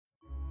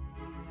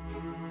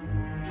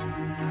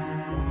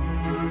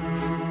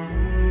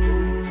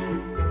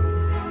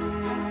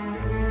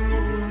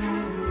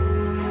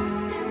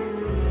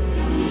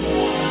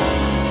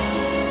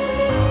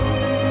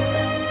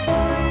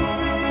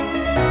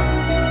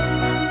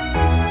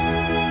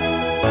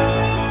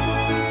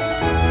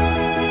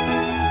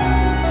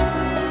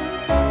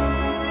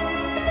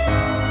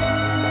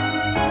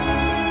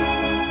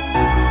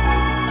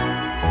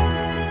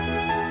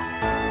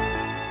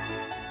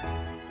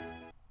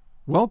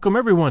Welcome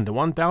everyone to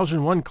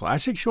 1001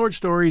 Classic Short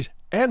Stories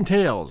and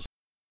Tales.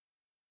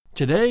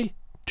 Today,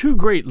 two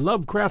great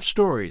Lovecraft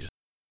stories,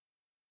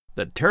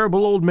 The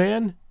Terrible Old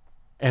Man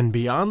and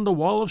Beyond the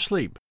Wall of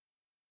Sleep.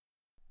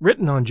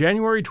 Written on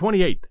January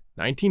 28,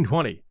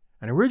 1920,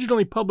 and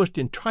originally published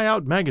in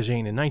Tryout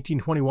magazine in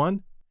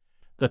 1921,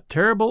 The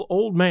Terrible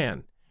Old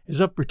Man is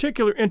of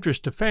particular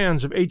interest to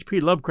fans of H.P.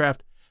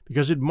 Lovecraft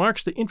because it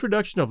marks the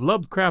introduction of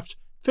Lovecraft's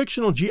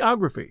fictional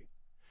geography,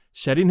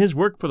 setting his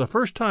work for the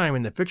first time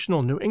in the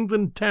fictional New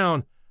England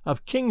town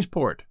of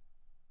Kingsport.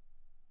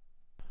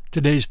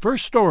 Today's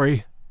first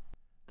story,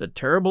 The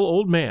Terrible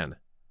Old Man,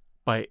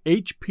 by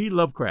H.P.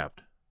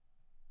 Lovecraft.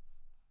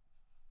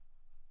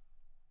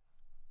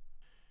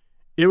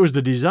 It was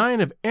the design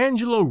of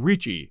Angelo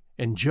Ricci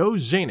and Joe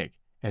Zanuck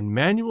and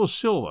Manuel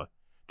Silva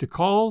to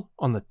call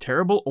on the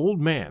terrible old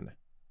man.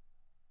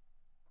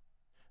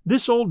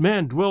 This old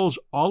man dwells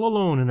all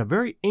alone in a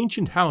very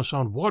ancient house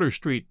on Water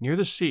Street near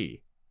the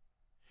sea,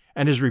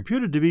 and is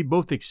reputed to be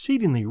both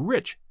exceedingly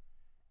rich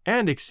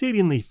and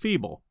exceedingly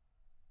feeble,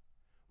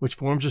 which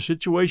forms a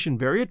situation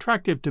very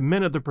attractive to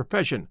men of the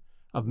profession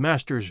of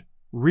Masters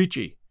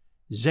Ricci,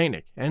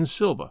 Zanuck, and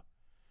Silva,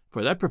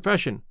 for that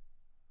profession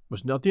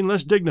was nothing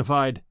less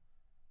dignified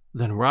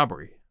than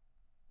robbery.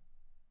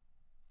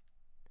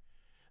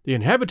 The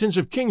inhabitants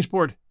of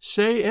Kingsport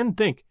say and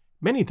think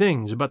many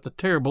things about the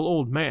terrible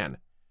old man,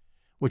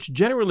 which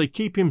generally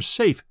keep him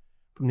safe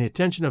from the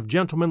attention of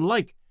gentlemen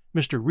like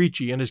Mr.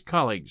 Ricci and his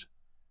colleagues,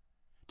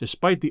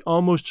 despite the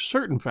almost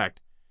certain fact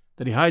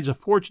that he hides a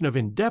fortune of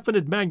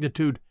indefinite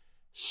magnitude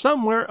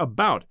somewhere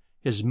about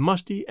his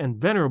musty and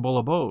venerable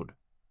abode.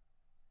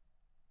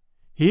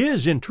 He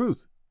is, in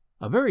truth,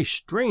 a very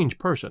strange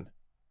person,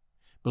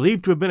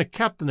 believed to have been a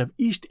captain of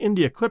East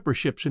India clipper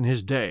ships in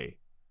his day,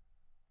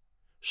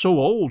 so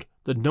old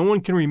that no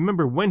one can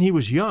remember when he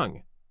was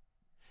young,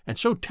 and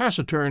so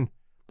taciturn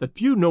that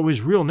few know his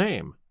real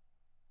name.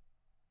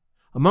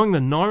 Among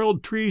the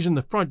gnarled trees in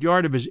the front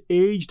yard of his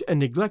aged and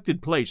neglected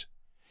place,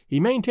 he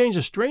maintains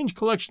a strange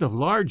collection of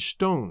large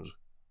stones,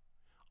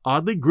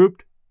 oddly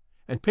grouped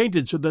and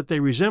painted so that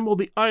they resemble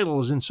the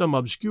idols in some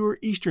obscure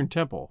Eastern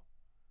temple.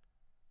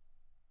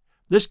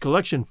 This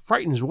collection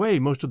frightens away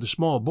most of the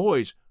small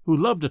boys who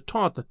love to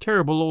taunt the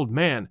terrible old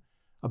man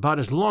about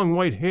his long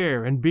white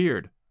hair and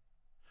beard,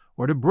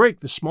 or to break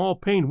the small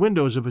paned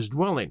windows of his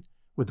dwelling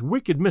with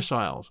wicked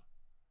missiles.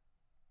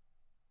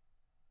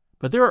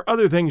 But there are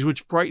other things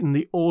which frighten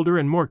the older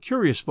and more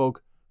curious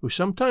folk who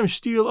sometimes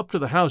steal up to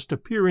the house to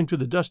peer into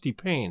the dusty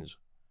panes.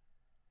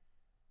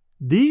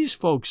 These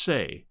folks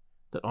say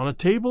that on a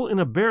table in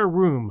a bare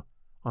room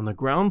on the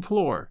ground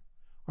floor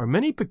are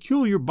many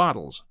peculiar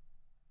bottles,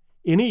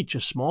 in each a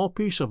small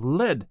piece of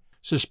lead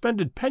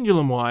suspended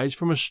pendulum-wise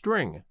from a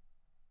string.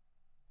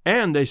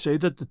 And they say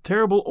that the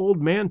terrible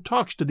old man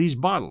talks to these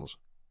bottles,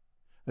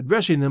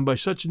 addressing them by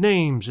such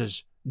names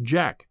as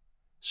Jack,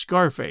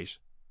 Scarface,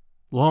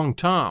 Long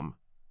Tom,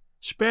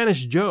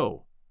 Spanish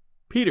Joe,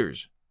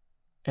 Peters,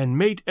 and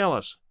Mate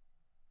Ellis,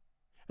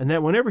 and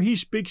that whenever he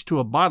speaks to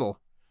a bottle,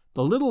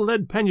 the little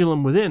lead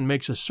pendulum within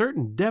makes a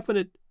certain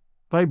definite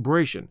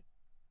vibration,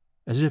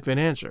 as if in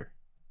answer.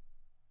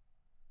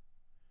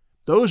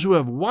 Those who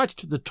have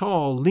watched the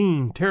tall,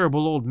 lean,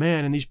 terrible old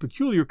man in these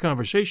peculiar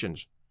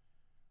conversations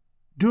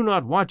do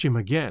not watch him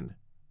again.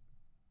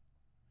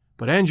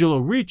 But Angelo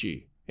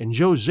Ricci and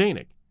Joe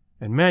Zanuck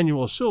and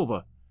Manuel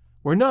Silva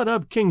were not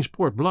of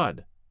Kingsport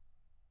blood.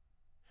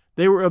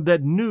 They were of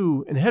that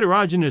new and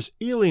heterogeneous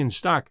alien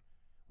stock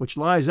which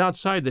lies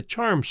outside the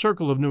charmed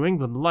circle of New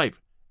England life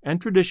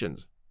and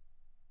traditions,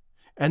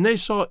 and they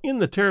saw in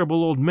the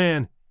terrible old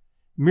man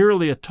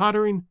merely a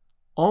tottering,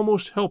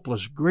 almost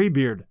helpless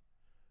graybeard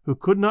who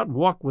could not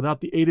walk without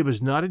the aid of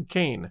his knotted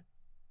cane,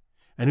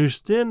 and whose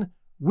thin,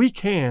 weak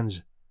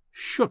hands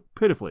shook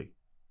pitifully.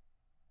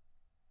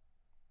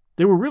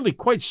 They were really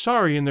quite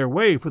sorry in their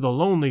way for the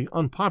lonely,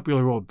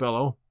 unpopular old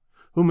fellow,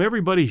 whom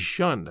everybody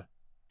shunned,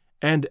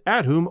 and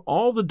at whom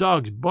all the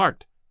dogs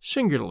barked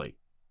singularly.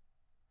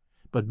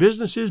 But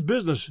business is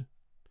business,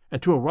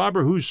 and to a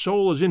robber whose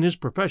soul is in his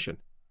profession,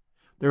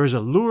 there is a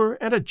lure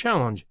and a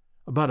challenge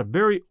about a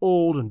very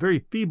old and very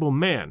feeble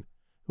man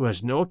who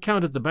has no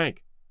account at the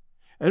bank,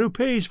 and who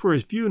pays for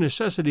his few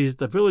necessities at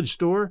the village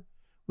store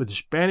with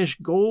Spanish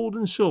gold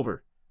and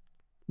silver,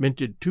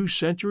 minted 2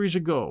 centuries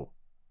ago.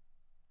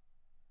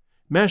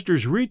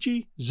 Masters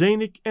Ricci,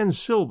 Zanuck, and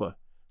Silva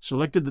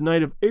selected the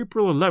night of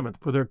April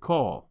 11th for their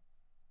call.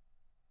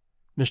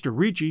 Mr.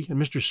 Ricci and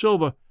Mr.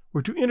 Silva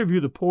were to interview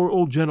the poor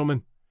old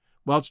gentleman,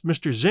 whilst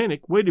Mr.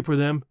 Zanuck waited for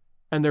them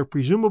and their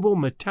presumable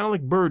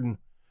metallic burden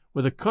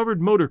with a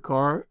covered motor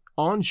car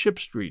on Ship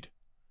Street,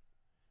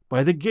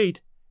 by the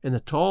gate in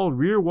the tall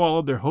rear wall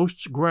of their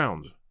host's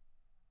grounds.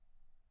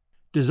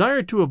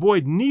 Desired to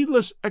avoid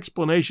needless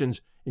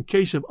explanations in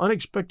case of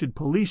unexpected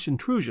police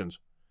intrusions,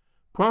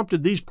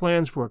 prompted these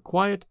plans for a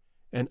quiet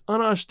and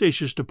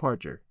unostentatious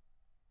departure.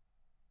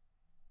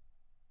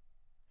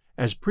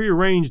 As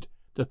prearranged,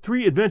 the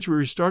 3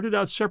 adventurers started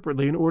out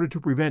separately in order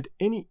to prevent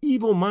any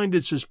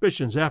evil-minded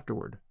suspicions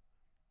afterward.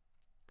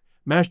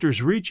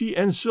 Masters Ricci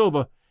and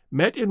Silva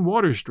met in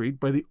Water Street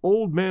by the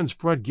old man's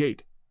front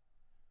gate.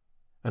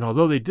 And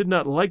although they did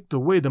not like the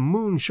way the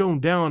moon shone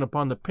down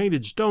upon the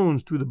painted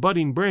stones through the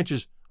budding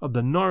branches of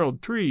the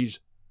gnarled trees,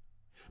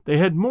 they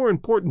had more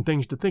important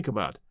things to think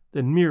about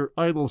than mere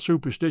idle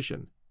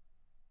superstition.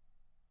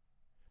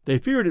 They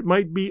feared it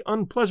might be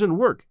unpleasant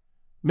work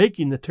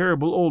making the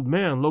terrible old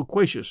man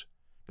loquacious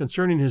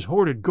concerning his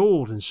hoarded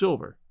gold and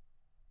silver,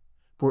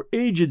 for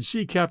aged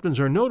sea captains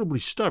are notably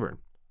stubborn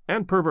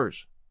and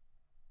perverse.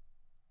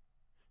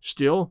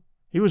 Still,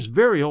 he was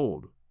very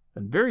old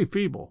and very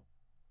feeble,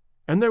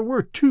 and there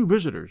were 2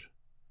 visitors.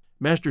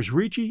 Masters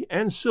Ricci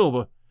and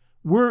Silva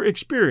were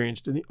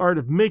experienced in the art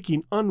of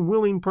making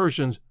unwilling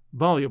persons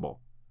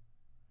voluble,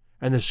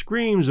 and the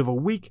screams of a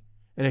weak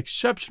and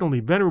exceptionally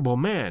venerable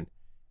man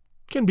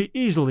can be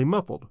easily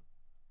muffled.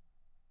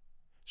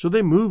 So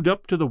they moved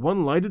up to the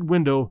one lighted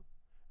window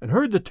and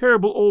heard the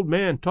terrible old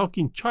man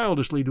talking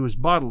childishly to his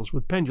bottles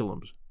with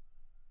pendulums.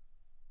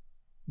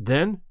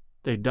 Then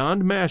they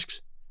donned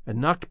masks and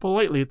knocked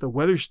politely at the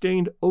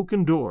weather-stained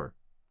oaken door.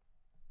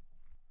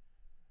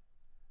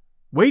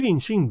 Waiting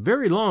seemed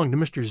very long to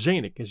Mr.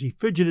 Zanuck as he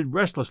fidgeted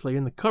restlessly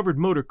in the covered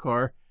motor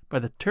car by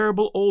the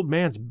terrible old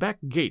man's back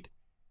gate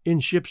in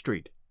Ship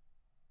Street.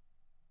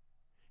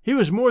 He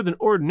was more than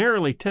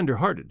ordinarily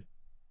tender-hearted,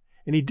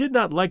 and he did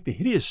not like the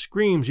hideous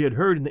screams he had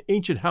heard in the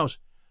ancient house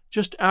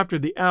just after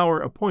the hour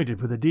appointed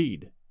for the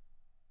deed.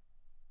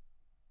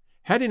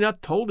 Had he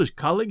not told his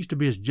colleagues to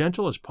be as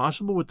gentle as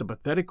possible with the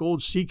pathetic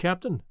old sea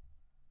captain?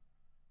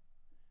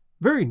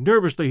 Very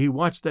nervously he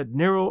watched that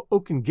narrow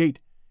oaken gate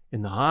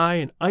in the high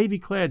and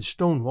ivy-clad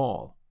stone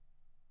wall.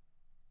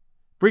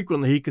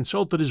 Frequently he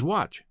consulted his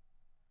watch,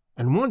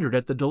 and wondered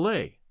at the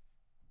delay.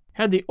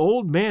 Had the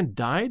old man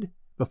died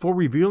before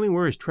revealing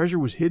where his treasure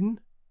was hidden,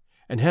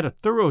 and had a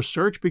thorough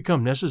search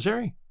become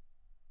necessary?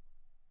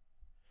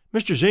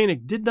 Mr.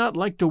 Zanuck did not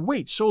like to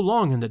wait so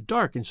long in the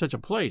dark in such a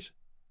place.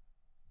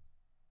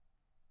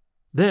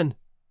 Then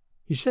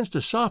he sensed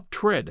a soft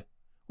tread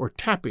or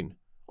tapping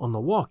on the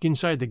walk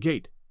inside the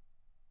gate,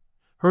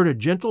 heard a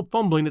gentle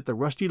fumbling at the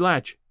rusty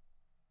latch,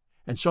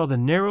 and saw the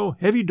narrow,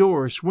 heavy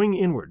door swing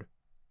inward.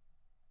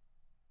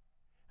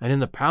 And in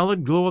the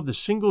pallid glow of the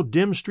single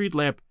dim street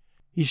lamp,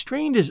 he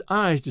strained his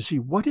eyes to see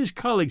what his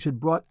colleagues had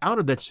brought out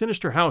of that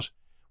sinister house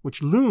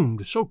which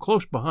loomed so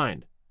close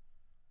behind.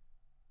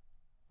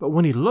 But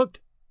when he looked,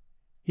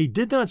 he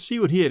did not see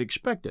what he had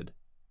expected,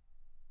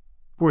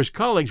 for his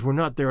colleagues were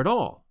not there at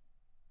all,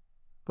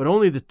 but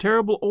only the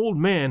terrible old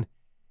man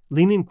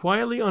leaning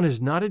quietly on his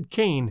knotted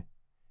cane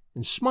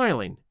and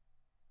smiling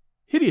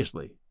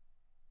hideously.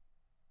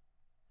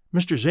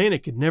 Mr.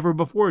 Zanuck had never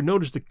before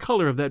noticed the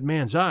color of that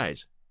man's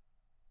eyes,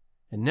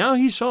 and now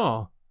he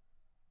saw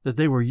that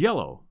they were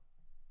yellow.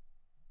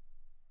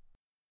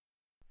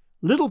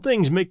 Little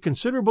things make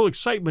considerable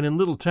excitement in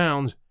little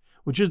towns,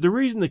 which is the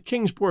reason the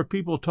Kingsport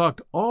people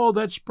talked all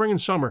that spring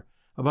and summer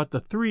about the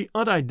 3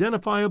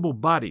 unidentifiable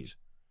bodies,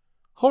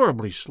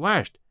 horribly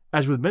slashed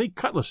as with many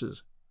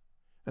cutlasses,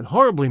 and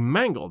horribly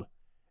mangled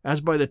as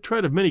by the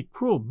tread of many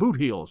cruel boot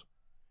heels,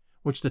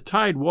 which the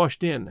tide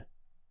washed in.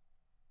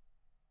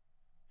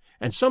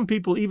 And some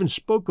people even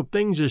spoke of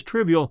things as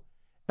trivial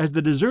as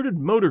the deserted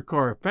motor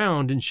car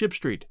found in Ship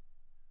Street,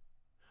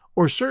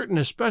 or certain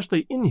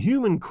especially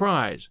inhuman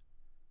cries,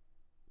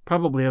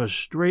 probably of a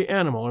stray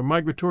animal or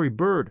migratory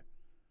bird,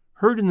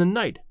 heard in the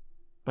night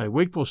by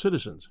wakeful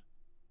citizens.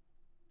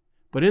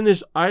 But in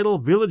this idle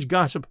village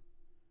gossip,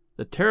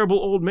 the terrible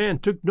old man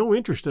took no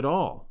interest at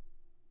all.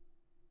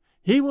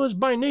 He was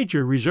by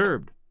nature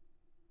reserved,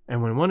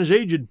 and when one is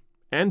aged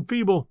and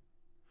feeble,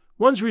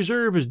 one's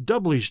reserve is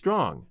doubly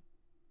strong.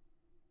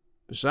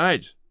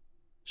 Besides,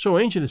 so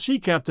ancient a sea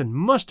captain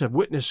must have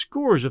witnessed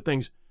scores of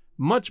things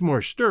much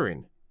more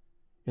stirring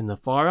in the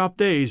far-off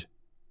days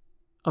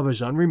of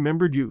his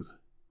unremembered youth.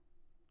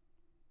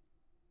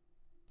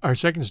 Our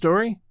second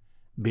story,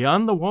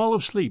 Beyond the Wall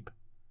of Sleep,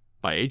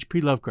 by H.P.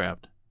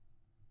 Lovecraft.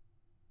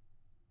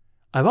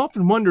 I've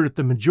often wondered if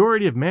the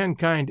majority of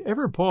mankind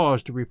ever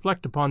paused to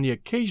reflect upon the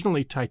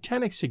occasionally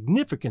titanic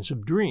significance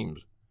of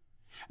dreams,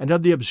 and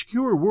of the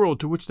obscure world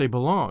to which they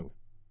belong.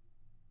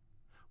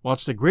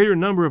 Whilst the greater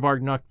number of our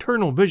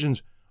nocturnal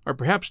visions are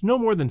perhaps no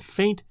more than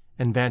faint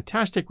and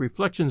fantastic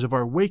reflections of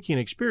our waking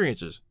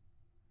experiences,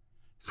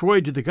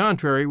 Freud to the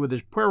contrary with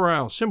his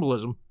puerile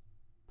symbolism,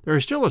 there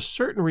is still a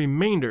certain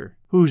remainder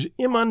whose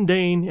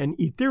immundane and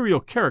ethereal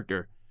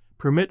character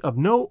permit of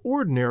no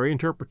ordinary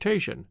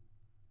interpretation,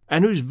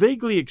 and whose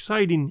vaguely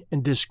exciting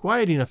and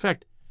disquieting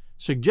effect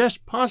suggests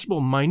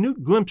possible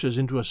minute glimpses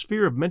into a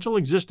sphere of mental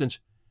existence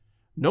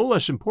no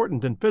less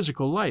important than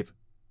physical life,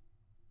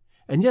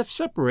 and yet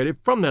separated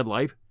from that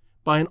life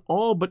by an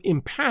all but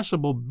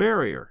impassable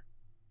barrier.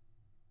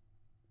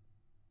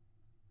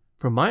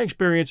 From my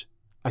experience,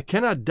 I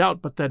cannot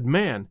doubt but that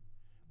man,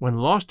 when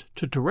lost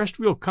to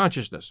terrestrial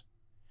consciousness,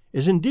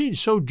 is indeed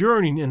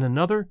sojourning in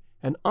another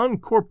and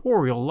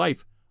uncorporeal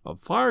life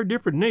of far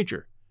different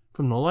nature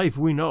from the life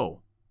we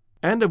know,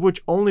 and of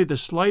which only the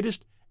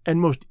slightest and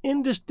most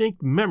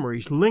indistinct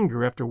memories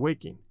linger after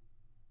waking.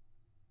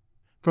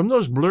 From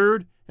those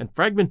blurred and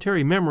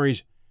fragmentary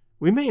memories,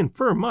 we may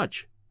infer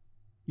much,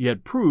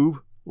 yet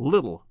prove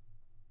little.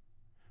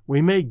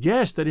 We may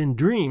guess that in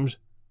dreams,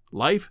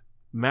 life,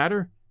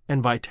 matter,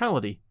 and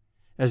vitality,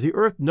 as the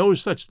earth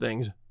knows such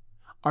things,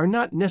 are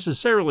not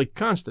necessarily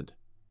constant,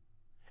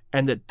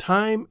 and that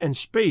time and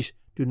space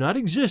do not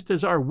exist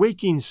as our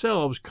waking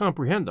selves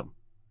comprehend them.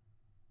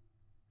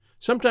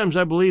 Sometimes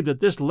I believe that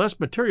this less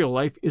material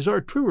life is our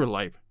truer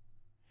life,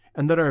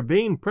 and that our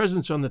vain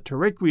presence on the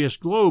terraqueous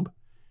globe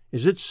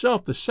is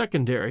itself the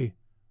secondary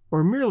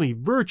or merely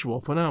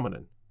virtual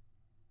phenomenon.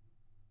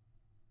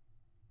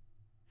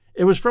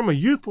 It was from a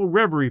youthful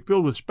reverie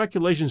filled with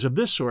speculations of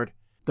this sort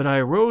that I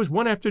arose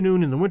one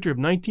afternoon in the winter of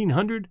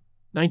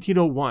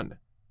 1900-1901,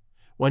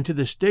 when to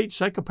the state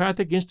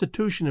psychopathic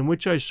institution in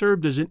which I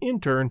served as an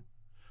intern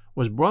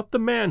was brought the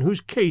man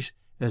whose case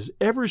has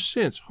ever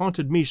since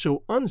haunted me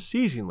so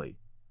unceasingly.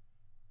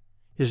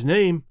 His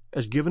name,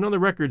 as given on the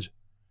records,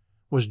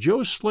 was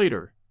Joe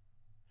Slater,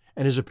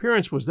 and his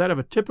appearance was that of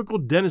a typical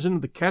denizen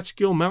of the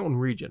Catskill Mountain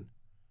region,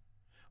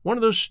 one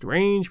of those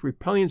strange,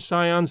 repellent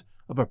scions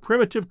of a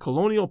primitive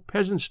colonial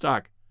peasant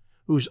stock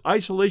whose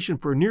isolation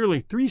for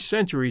nearly 3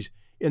 centuries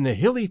in the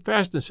hilly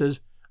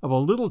fastnesses of a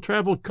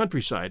little-traveled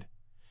countryside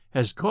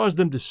has caused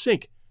them to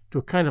sink to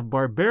a kind of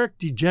barbaric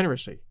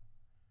degeneracy,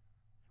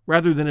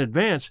 rather than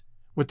advance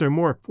with their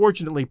more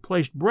fortunately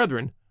placed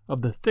brethren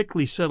of the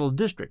thickly settled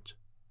districts.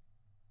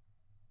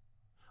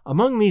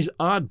 Among these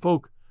odd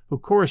folk who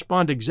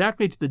correspond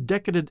exactly to the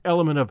decadent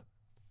element of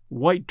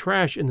white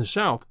trash in the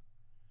South,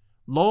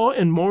 law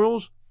and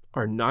morals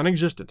are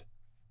non-existent,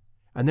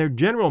 and their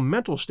general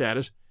mental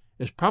status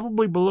is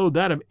probably below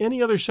that of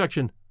any other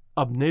section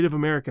of Native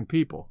American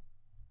people.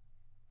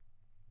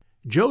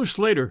 Joe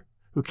Slater,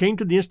 who came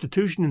to the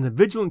institution in the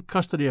vigilant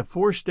custody of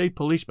 4 state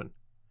policemen,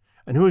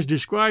 and who is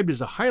described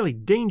as a highly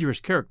dangerous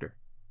character,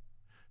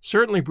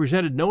 certainly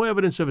presented no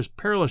evidence of his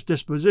perilous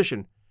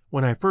disposition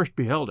when I first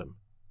beheld him.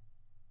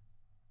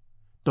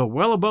 Though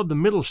well above the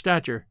middle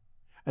stature,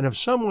 and of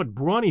somewhat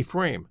brawny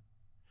frame,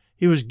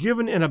 he was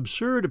given an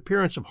absurd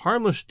appearance of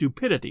harmless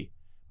stupidity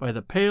by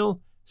the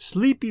pale,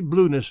 sleepy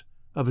blueness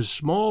of his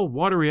small,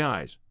 watery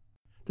eyes,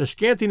 the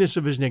scantiness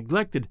of his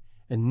neglected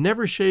and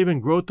never-shaven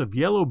growth of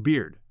yellow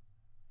beard,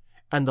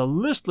 and the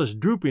listless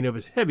drooping of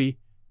his heavy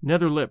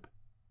nether lip.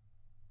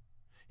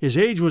 His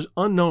age was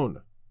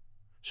unknown,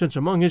 since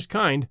among his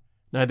kind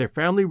neither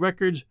family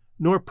records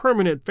nor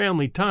permanent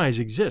family ties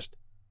exist.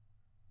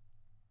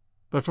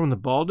 But from the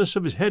baldness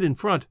of his head in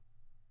front,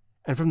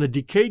 and from the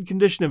decayed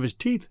condition of his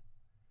teeth,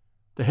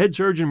 the head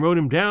surgeon wrote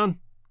him down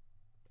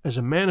as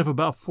a man of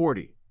about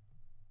 40.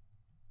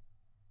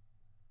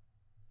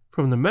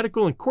 From the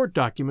medical and court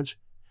documents,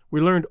 we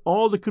learned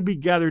all that could be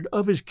gathered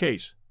of his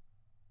case.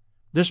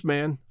 This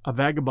man, a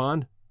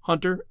vagabond,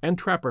 hunter, and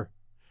trapper,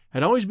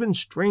 had always been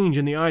strange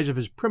in the eyes of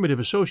his primitive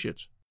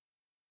associates.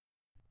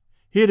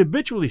 He had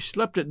habitually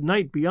slept at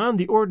night beyond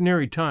the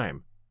ordinary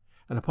time,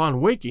 and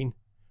upon waking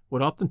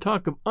would often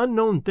talk of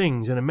unknown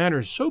things in a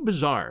manner so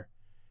bizarre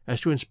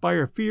as to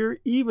inspire fear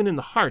even in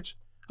the hearts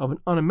of an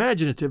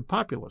unimaginative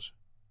populace.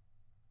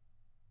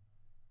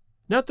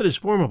 Not that his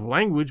form of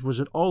language was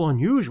at all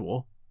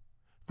unusual,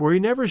 for he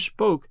never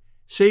spoke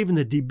save in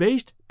the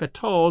debased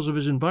patois of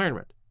his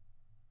environment,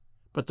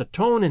 but the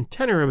tone and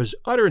tenor of his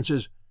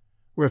utterances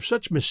were of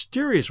such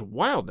mysterious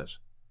wildness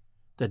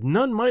that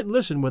none might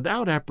listen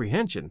without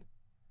apprehension.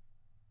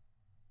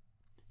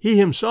 He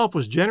himself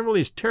was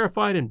generally as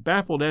terrified and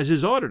baffled as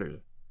his auditors,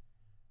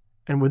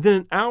 and within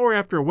an hour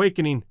after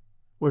awakening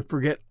would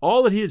forget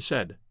all that he had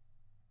said,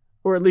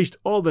 or at least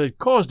all that had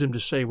caused him to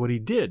say what he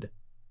did,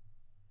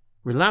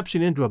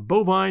 relapsing into a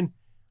bovine,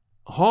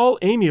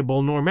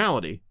 hall-amiable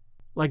normality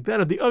like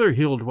that of the other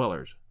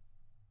hill-dwellers.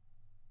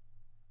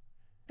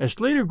 As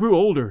Slater grew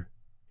older,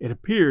 it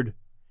appeared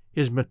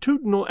his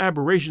matutinal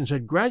aberrations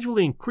had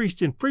gradually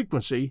increased in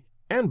frequency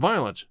and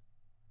violence,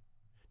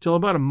 till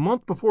about a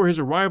month before his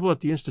arrival at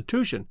the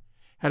institution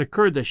had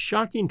occurred the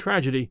shocking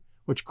tragedy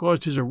which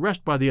caused his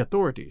arrest by the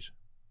authorities.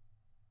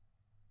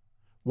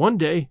 One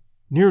day,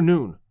 near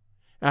noon,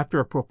 after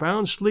a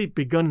profound sleep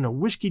begun in a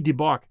whiskey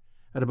debauch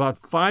at about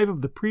 5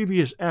 of the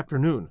previous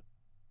afternoon,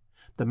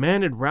 the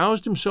man had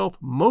roused himself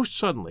most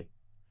suddenly,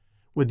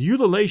 with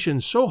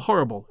ululations so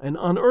horrible and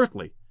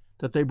unearthly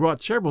that they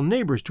brought several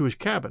neighbors to his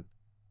cabin,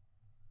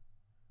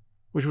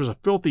 which was a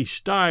filthy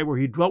sty where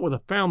he dwelt with a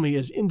family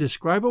as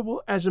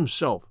indescribable as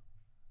himself.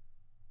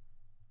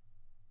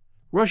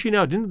 Rushing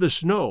out into the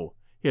snow,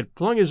 he had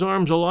flung his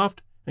arms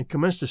aloft and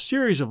commenced a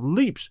series of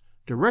leaps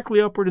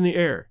directly upward in the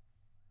air,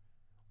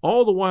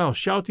 all the while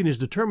shouting his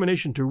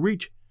determination to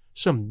reach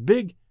some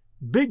big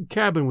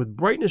cabin with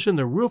brightness in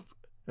the roof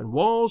and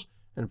walls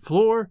and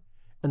floor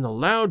and the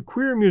loud,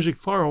 queer music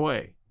far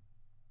away.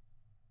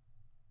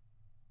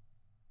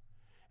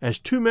 As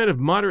 2 men of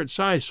moderate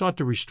size sought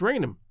to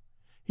restrain him,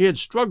 he had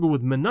struggled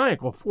with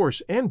maniacal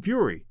force and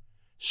fury,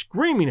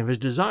 screaming of his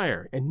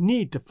desire and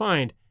need to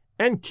find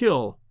and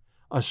kill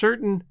a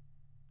certain,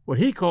 what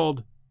he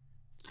called,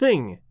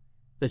 thing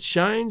that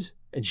shines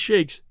and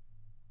shakes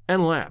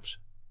and laughs.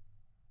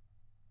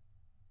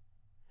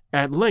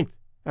 At length,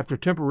 after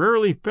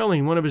temporarily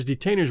felling one of his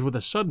detainers with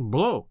a sudden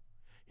blow,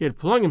 he had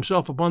flung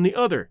himself upon the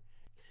other,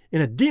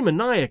 in a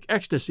demoniac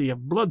ecstasy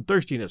of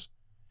bloodthirstiness,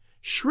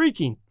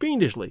 shrieking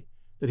fiendishly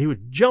that he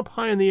would jump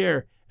high in the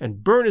air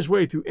and burn his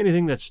way through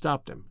anything that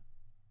stopped him.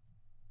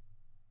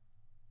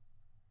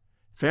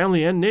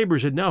 Family and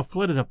neighbors had now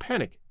fled in a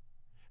panic,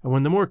 and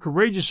when the more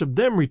courageous of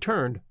them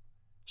returned,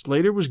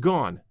 Slater was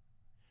gone,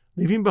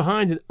 leaving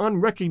behind an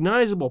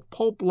unrecognizable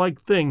pulp-like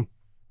thing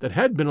that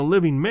had been a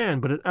living man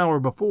but an hour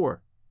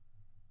before.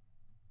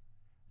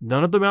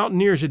 None of the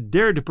mountaineers had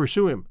dared to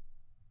pursue him,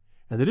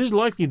 and it is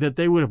likely that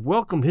they would have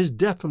welcomed his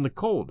death from the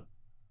cold.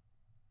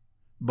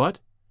 But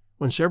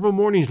when several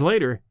mornings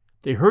later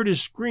they heard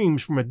his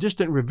screams from a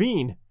distant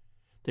ravine,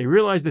 they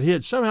realized that he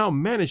had somehow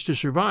managed to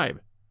survive,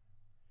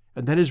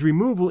 and that his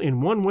removal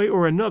in one way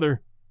or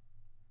another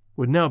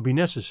would now be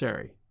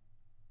necessary.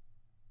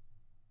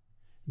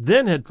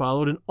 Then had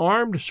followed an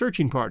armed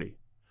searching party,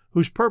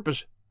 whose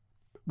purpose,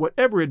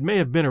 whatever it may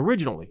have been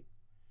originally,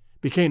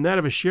 became that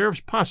of a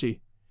sheriff's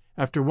posse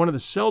after one of the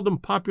seldom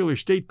popular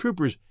state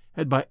troopers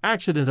had by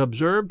accident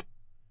observed,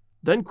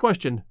 then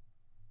questioned,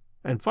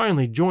 and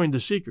finally joined the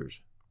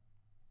seekers.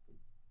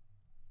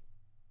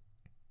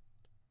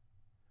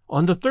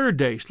 On the third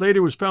day,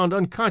 Slater was found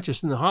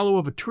unconscious in the hollow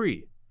of a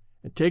tree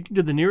and taken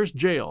to the nearest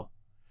jail,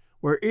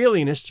 where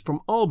alienists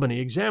from Albany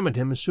examined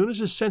him as soon as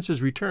his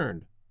senses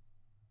returned.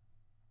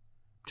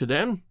 To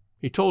them,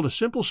 he told a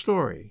simple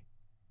story.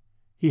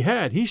 He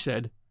had, he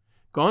said,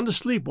 gone to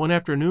sleep one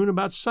afternoon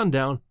about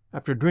sundown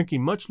after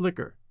drinking much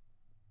liquor.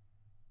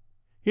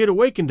 He had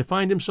awakened to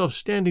find himself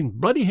standing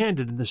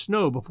bloody-handed in the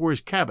snow before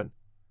his cabin,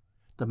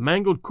 the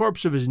mangled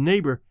corpse of his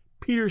neighbor,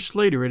 Peter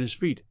Slater, at his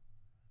feet.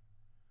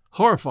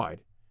 Horrified,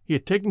 he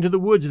had taken to the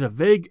woods in a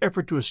vague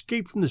effort to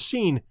escape from the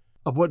scene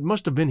of what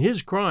must have been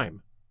his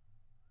crime.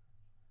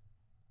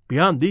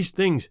 Beyond these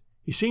things,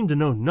 he seemed to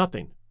know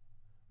nothing,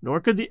 nor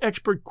could the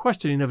expert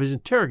questioning of his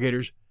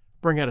interrogators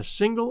bring out a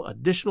single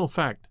additional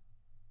fact.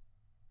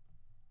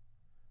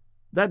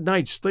 That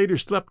night Slater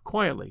slept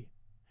quietly,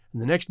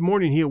 and the next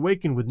morning he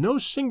awakened with no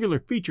singular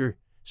feature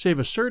save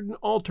a certain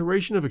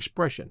alteration of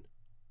expression.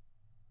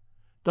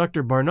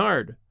 Dr.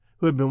 Barnard,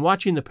 who had been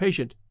watching the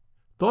patient,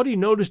 thought he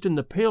noticed in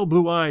the pale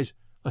blue eyes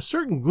a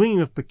certain gleam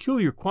of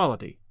peculiar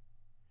quality,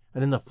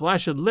 and in the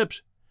flaccid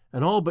lips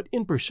an all but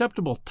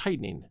imperceptible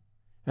tightening,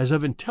 as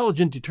of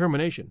intelligent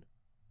determination.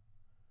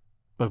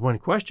 But when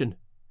questioned,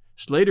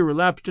 Slater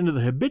relapsed into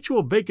the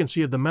habitual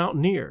vacancy of the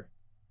mountaineer,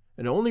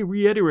 and only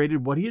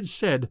reiterated what he had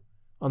said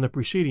on the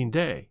preceding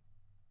day.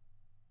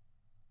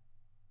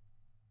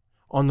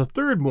 On the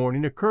third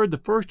morning occurred the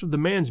first of the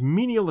man's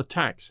menial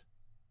attacks.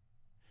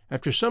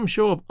 After some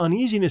show of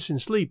uneasiness in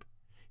sleep,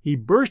 he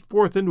burst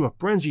forth into a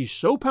frenzy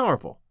so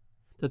powerful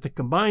that the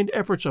combined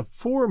efforts of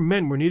 4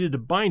 men were needed to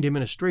bind him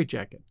in a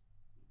straitjacket.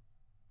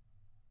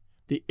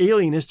 The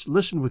alienists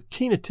listened with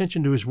keen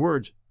attention to his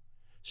words,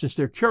 since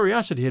their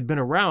curiosity had been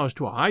aroused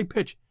to a high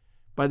pitch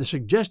by the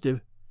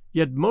suggestive,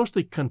 yet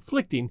mostly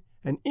conflicting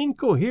and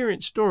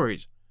incoherent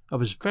stories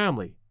of his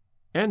family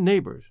and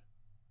neighbors.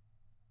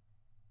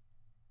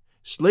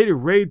 Slater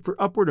raved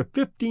for upward of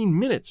 15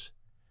 minutes,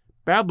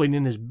 babbling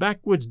in his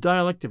backwoods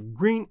dialect of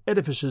green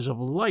edifices of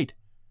light,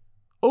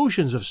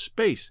 oceans of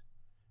space,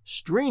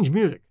 strange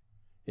music,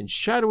 and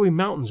shadowy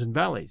mountains and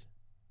valleys.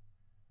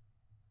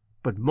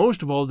 But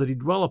most of all did he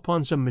dwell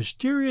upon some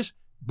mysterious,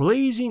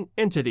 blazing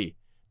entity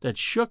that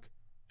shook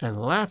and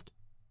laughed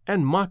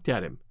and mocked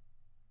at him.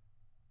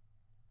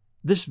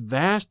 This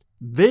vast,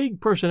 vague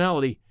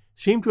personality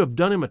seemed to have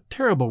done him a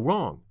terrible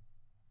wrong,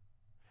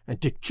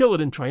 and to kill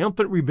it in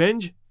triumphant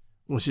revenge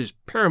was his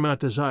paramount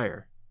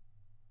desire.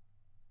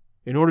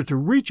 In order to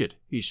reach it,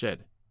 he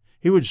said,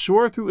 he would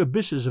soar through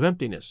abysses of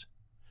emptiness,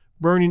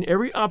 burning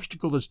every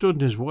obstacle that stood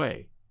in his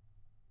way.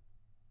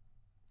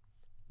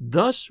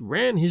 Thus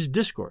ran his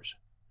discourse,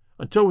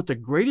 until with the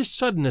greatest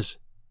suddenness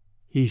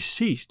he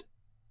ceased.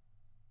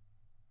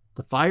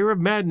 The fire of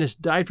madness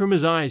died from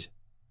his eyes,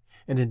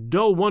 and in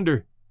dull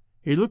wonder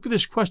he looked at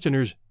his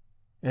questioners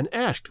and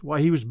asked why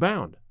he was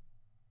bound.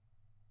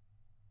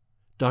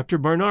 Dr.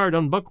 Barnard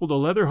unbuckled a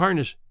leather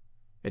harness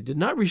and did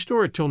not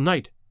restore it till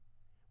night,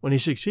 when he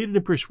succeeded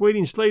in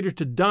persuading Slater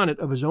to don it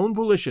of his own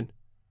volition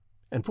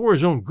and for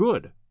his own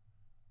good.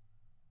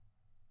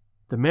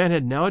 The man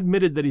had now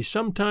admitted that he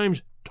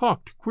sometimes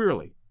talked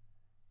queerly,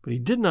 but he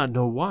did not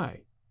know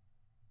why.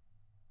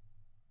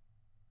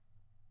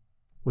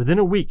 Within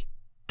a week,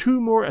 2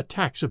 more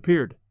attacks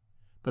appeared,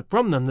 but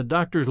from them the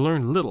doctors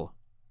learned little.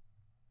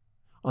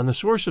 On the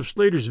source of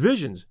Slater's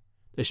visions,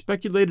 they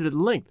speculated at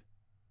length,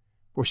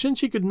 for since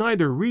he could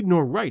neither read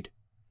nor write,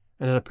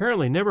 and had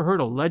apparently never heard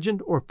a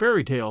legend or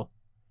fairy tale,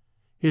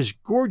 his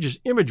gorgeous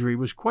imagery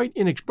was quite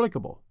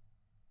inexplicable.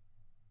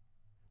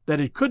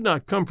 That it could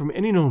not come from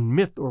any known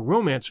myth or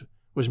romance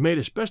was made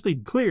especially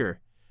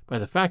clear by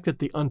the fact that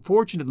the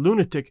unfortunate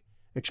lunatic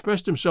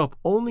expressed himself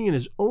only in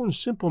his own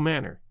simple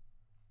manner.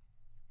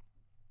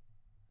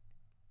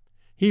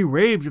 He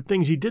raved of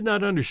things he did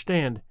not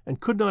understand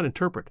and could not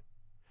interpret,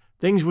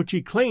 things which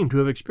he claimed to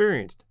have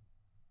experienced.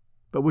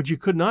 but which you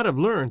could not have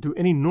learned through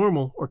any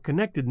normal or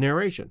connected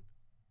narration.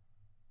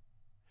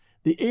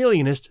 The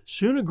alienist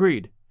soon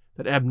agreed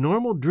that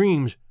abnormal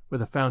dreams were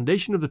the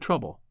foundation of the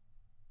trouble.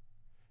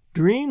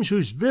 Dreams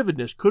whose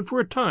vividness could for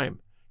a time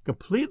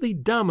completely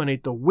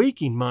dominate the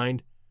waking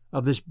mind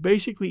of this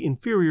basically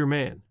inferior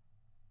man.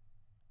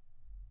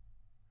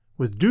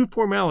 With due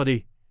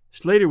formality,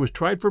 Slater was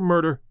tried for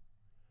murder,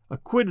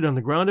 acquitted on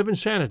the ground of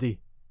insanity,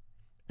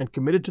 and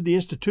committed to the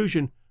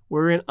institution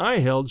wherein I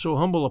held so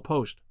humble a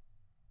post.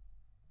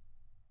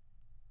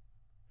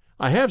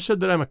 I have said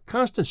that I am a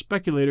constant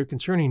speculator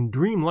concerning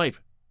dream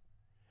life,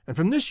 and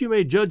from this you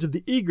may judge of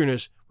the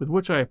eagerness with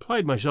which I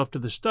applied myself to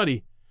the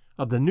study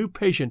of the new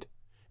patient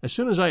as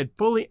soon as I had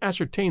fully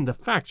ascertained the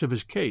facts of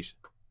his case.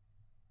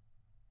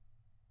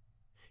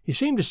 He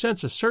seemed to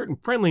sense a certain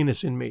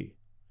friendliness in me,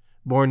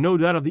 born no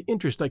doubt of the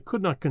interest I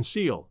could not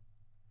conceal,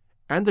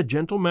 and the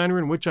gentle manner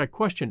in which I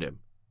questioned him.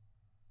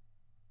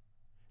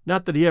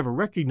 Not that he ever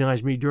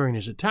recognized me during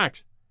his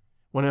attacks,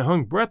 when I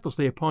hung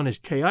breathlessly upon his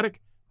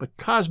chaotic but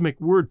cosmic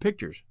word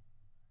pictures,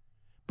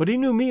 but he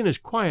knew me in his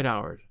quiet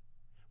hours,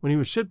 when he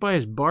would sit by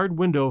his barred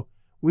window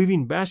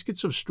weaving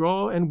baskets of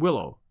straw and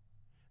willow,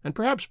 and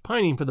perhaps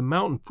pining for the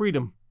mountain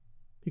freedom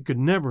he could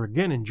never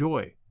again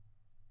enjoy.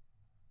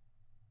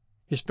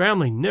 His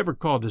family never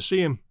called to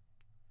see him.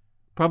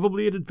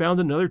 Probably it had found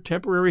another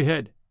temporary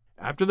head,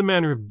 after the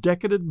manner of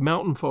decadent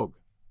mountain folk.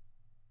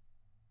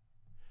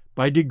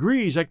 By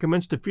degrees I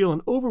commenced to feel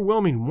an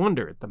overwhelming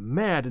wonder at the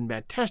mad and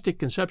fantastic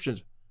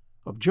conceptions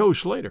of Joe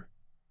Slater.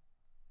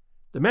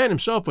 The man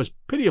himself was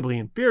pitiably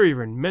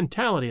inferior in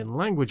mentality and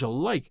language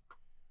alike,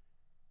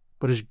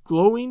 but his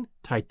glowing,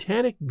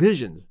 titanic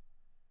visions,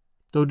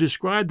 though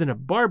described in a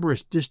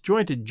barbarous,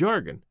 disjointed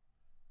jargon,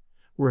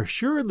 were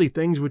assuredly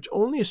things which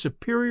only a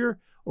superior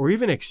or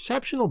even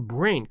exceptional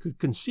brain could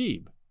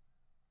conceive.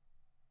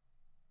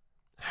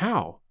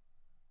 How,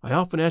 I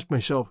often asked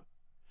myself,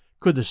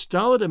 could the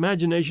stolid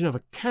imagination of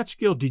a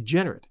Catskill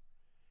degenerate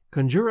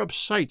conjure up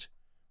sights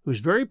whose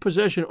very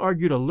possession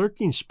argued a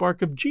lurking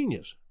spark of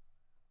genius?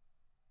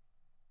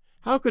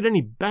 How could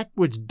any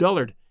backwoods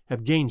dullard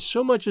have gained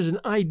so much as an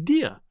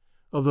idea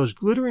of those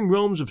glittering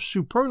realms of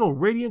supernal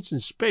radiance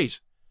and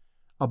space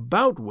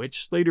about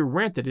which Slater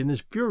ranted in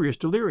his furious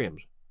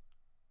deliriums?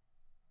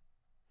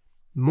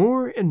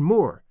 More and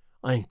more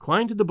I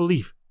inclined to the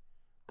belief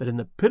that in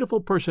the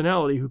pitiful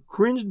personality who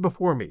cringed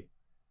before me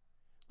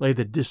lay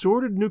the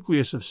disordered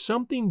nucleus of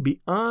something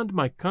beyond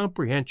my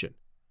comprehension,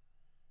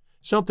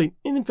 something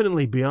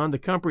infinitely beyond the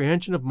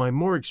comprehension of my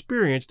more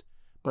experienced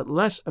but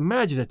less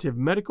imaginative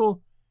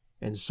medical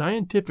and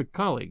scientific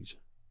colleagues.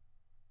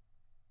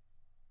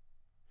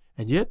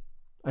 And yet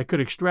I could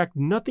extract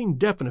nothing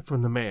definite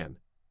from the man.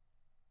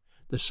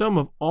 The sum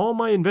of all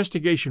my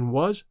investigation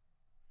was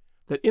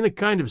that in a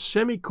kind of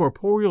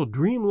semi-corporeal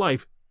dream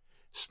life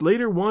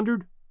Slater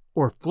wandered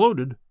or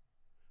floated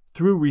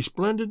through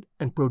resplendent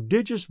and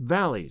prodigious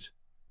valleys,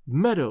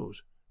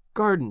 meadows,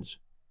 gardens,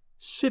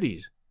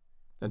 cities,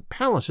 and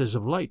palaces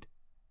of light,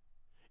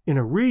 in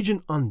a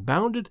region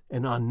unbounded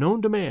and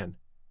unknown to man,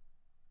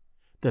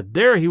 that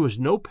there he was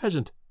no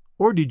peasant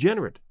or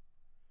degenerate,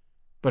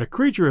 but a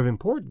creature of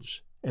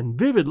importance and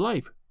vivid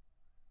life,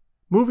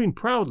 moving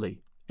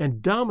proudly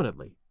and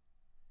dominantly,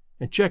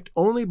 and checked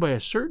only by a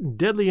certain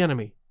deadly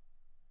enemy,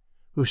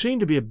 who seemed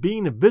to be a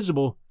being of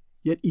visible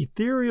yet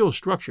ethereal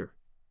structure,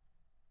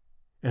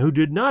 and who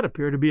did not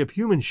appear to be of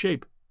human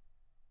shape,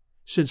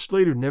 since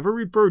Slater never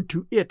referred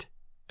to it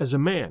as a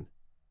man,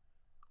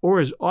 or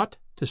as aught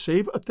to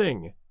save a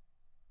thing.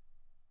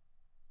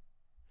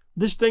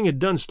 This thing had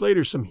done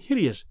Slater some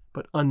hideous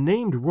but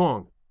unnamed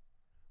wrong,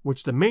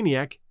 which the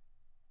maniac,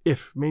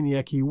 if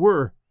maniac he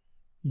were,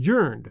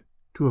 yearned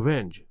to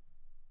avenge.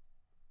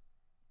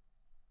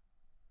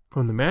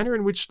 From the manner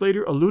in which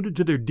Slater alluded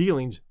to their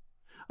dealings,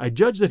 I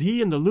judged that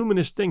he and the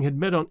luminous thing had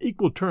met on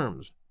equal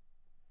terms,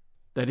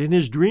 that in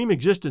his dream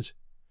existence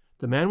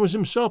the man was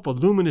himself a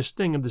luminous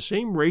thing of the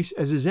same race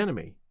as his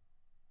enemy.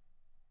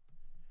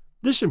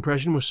 This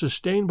impression was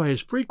sustained by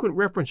his frequent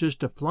references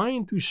to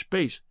flying through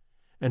space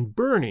and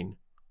burning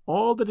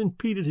all that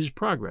impeded his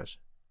progress.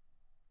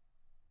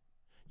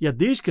 Yet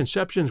these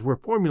conceptions were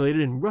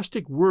formulated in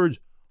rustic words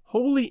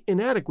wholly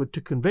inadequate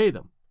to convey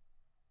them,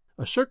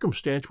 a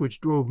circumstance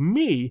which drove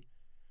me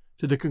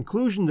to the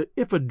conclusion that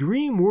if a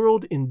dream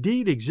world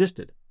indeed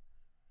existed,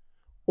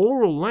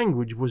 oral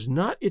language was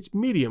not its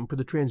medium for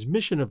the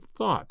transmission of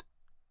thought.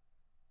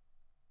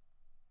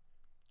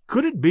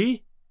 Could it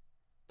be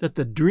that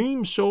the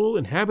dream soul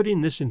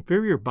inhabiting this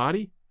inferior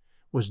body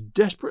was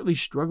desperately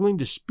struggling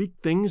to speak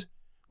things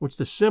which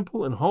the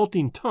simple and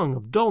halting tongue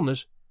of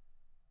dullness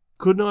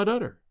could not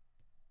utter?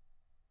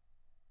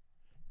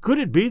 Could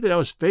it be that I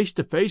was face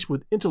to face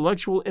with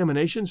intellectual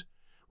emanations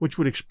which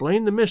would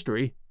explain the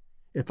mystery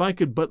if I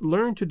could but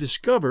learn to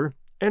discover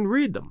and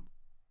read them?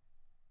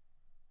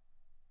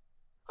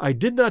 I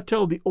did not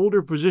tell the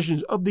older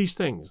physicians of these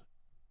things,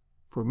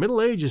 for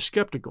middle age is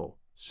skeptical,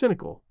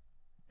 cynical,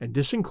 and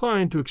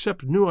disinclined to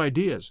accept new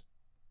ideas.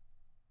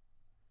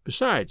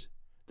 Besides,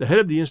 the head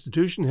of the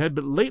institution had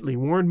but lately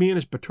warned me in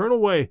his paternal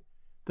way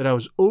that I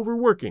was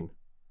overworking,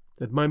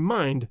 that my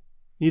mind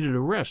needed a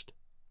rest.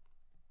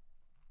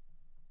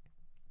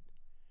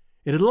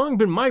 It had long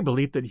been my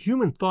belief that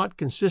human thought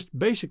consists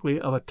basically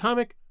of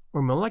atomic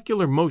or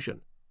molecular motion,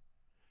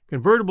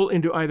 convertible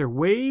into either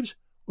waves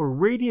or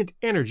radiant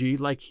energy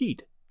like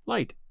heat,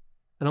 light,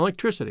 and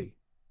electricity.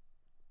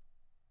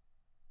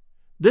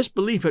 This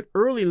belief had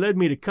early led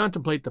me to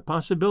contemplate the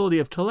possibility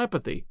of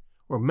telepathy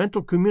or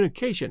mental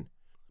communication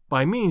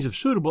by means of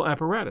suitable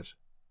apparatus,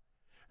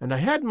 and I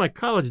had in my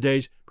college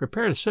days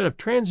prepared a set of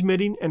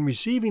transmitting and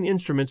receiving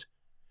instruments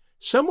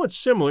somewhat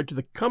similar to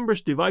the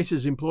cumbrous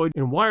devices employed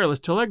in wireless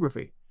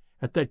telegraphy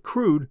at that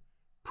crude,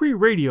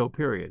 pre-radio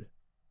period.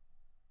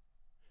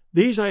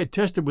 These I had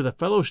tested with a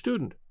fellow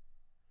student,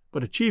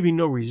 but achieving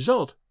no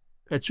result,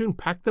 had soon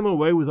packed them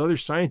away with other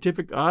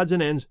scientific odds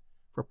and ends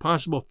for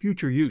possible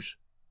future use.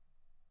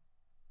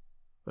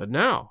 But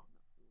now,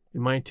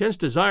 in my intense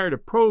desire to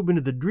probe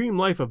into the dream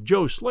life of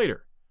Joe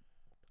Slater,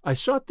 I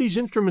sought these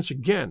instruments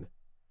again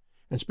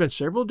and spent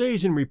several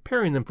days in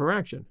repairing them for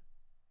action.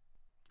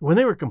 When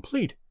they were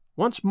complete,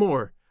 once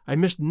more, I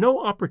missed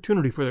no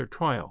opportunity for their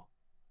trial.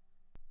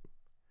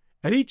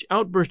 At each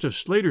outburst of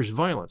Slater's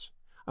violence,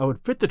 I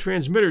would fit the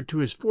transmitter to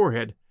his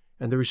forehead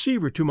and the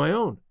receiver to my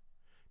own,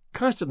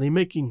 constantly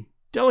making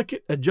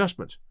delicate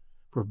adjustments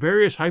for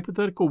various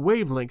hypothetical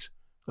wavelengths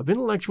of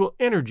intellectual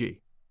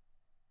energy.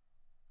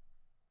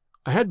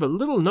 I had but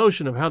little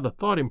notion of how the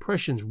thought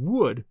impressions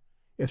would,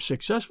 if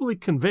successfully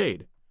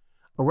conveyed,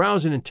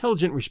 arouse an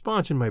intelligent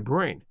response in my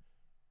brain,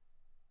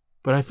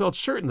 but I felt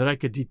certain that I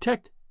could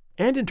detect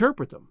and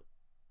interpret them.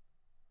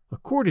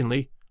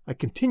 Accordingly, I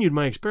continued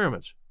my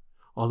experiments,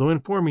 although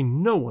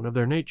informing no one of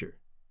their nature.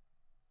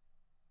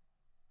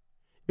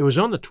 It was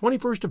on the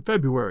 21st of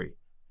February,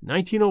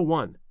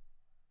 1901,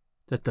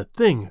 that the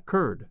thing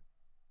occurred.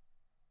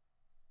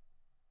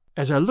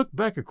 As I look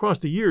back across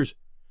the years,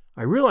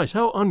 I realize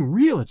how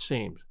unreal it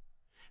seems,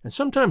 and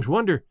sometimes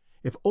wonder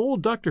if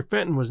old Dr.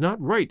 Fenton was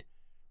not right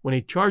when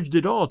he charged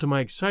it all to my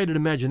excited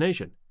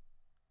imagination.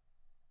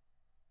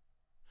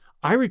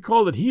 I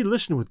recall that he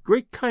listened with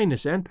great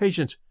kindness and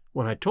patience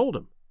when I told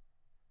him,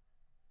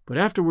 but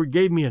afterward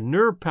gave me a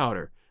nerve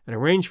powder and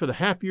arranged for the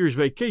half-year's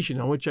vacation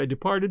on which I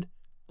departed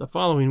the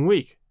following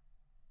week.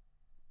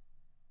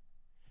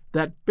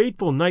 That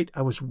fateful night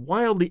I was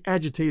wildly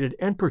agitated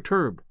and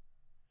perturbed,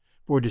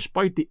 for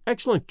despite the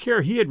excellent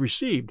care he had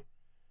received,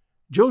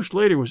 Joe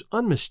Slater was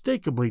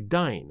unmistakably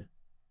dying.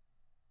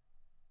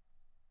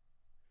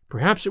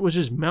 Perhaps it was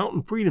his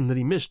mountain freedom that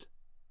he missed,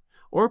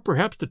 or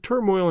perhaps the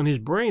turmoil in his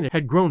brain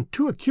had grown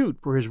too acute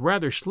for his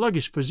rather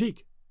sluggish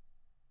physique.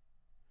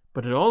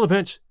 But at all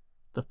events,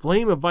 the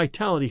flame of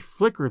vitality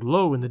flickered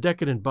low in the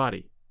decadent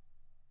body.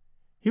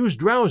 He was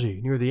drowsy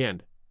near the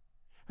end,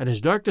 and as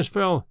darkness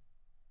fell,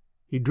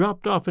 he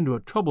dropped off into a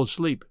troubled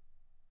sleep.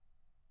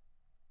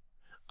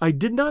 I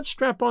did not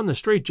strap on the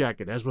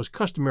straitjacket, as was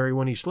customary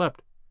when he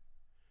slept,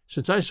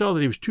 since I saw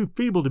that he was too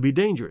feeble to be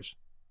dangerous,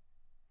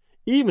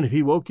 even if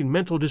he woke in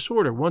mental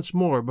disorder once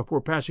more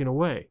before passing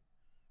away.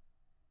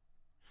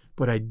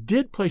 But I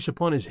did place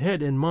upon his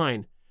head and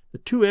mine the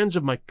two ends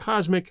of my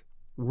cosmic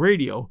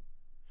radio,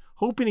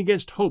 hoping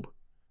against hope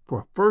for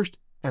a first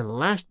and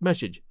last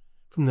message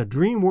from the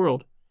dream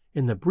world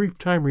in the brief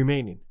time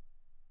remaining.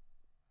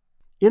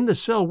 In the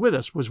cell with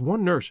us was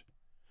one nurse,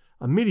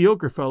 a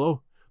mediocre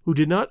fellow who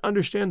did not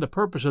understand the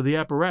purpose of the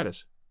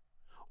apparatus,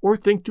 or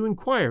think to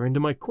inquire into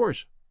my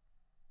course.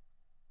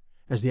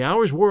 As the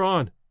hours wore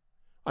on,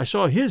 I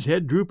saw his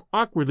head droop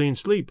awkwardly in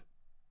sleep,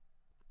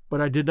 but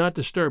I did not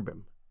disturb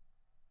him.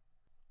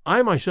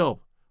 I myself,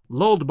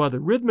 lulled by the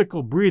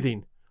rhythmical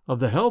breathing of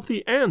the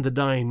healthy and the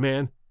dying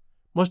man,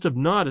 must have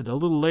nodded a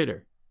little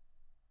later.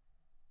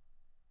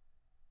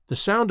 The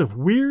sound of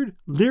weird,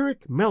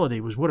 lyric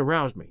melody was what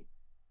aroused me.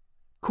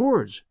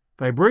 Chords,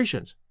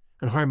 vibrations,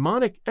 and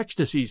harmonic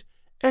ecstasies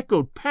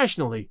echoed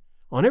passionately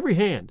on every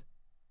hand,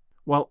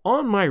 while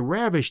on my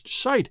ravished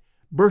sight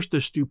burst the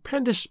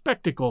stupendous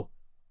spectacle,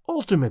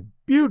 ultimate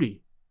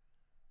beauty.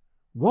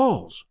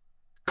 Walls,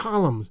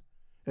 columns,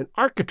 and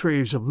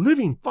architraves of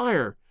living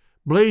fire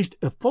blazed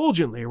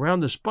effulgently around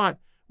the spot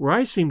where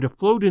I seemed to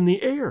float in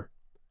the air,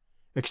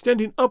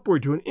 extending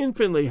upward to an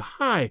infinitely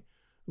high,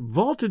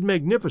 vaulted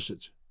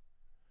magnificence,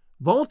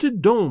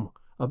 vaulted dome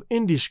of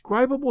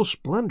indescribable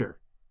splendor.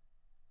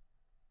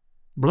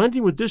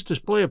 Blending with this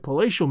display of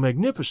palatial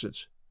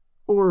magnificence,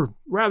 or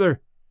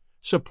rather,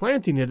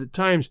 supplanting it at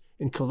times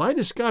in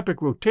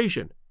kaleidoscopic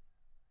rotation,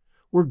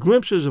 were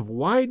glimpses of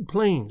wide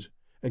plains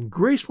and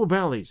graceful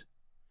valleys,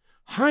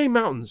 high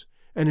mountains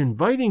and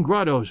inviting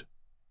grottos,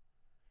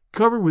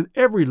 covered with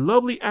every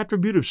lovely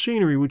attribute of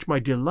scenery which my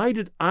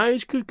delighted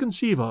eyes could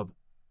conceive of,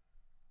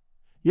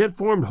 yet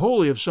formed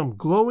wholly of some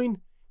glowing,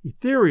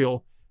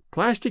 ethereal,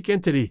 plastic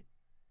entity,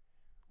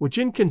 which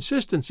in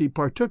consistency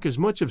partook as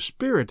much of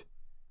spirit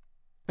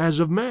as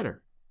of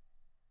matter.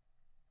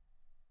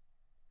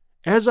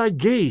 As I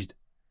gazed,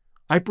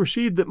 I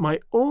perceived that my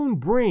own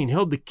brain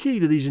held the key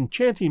to these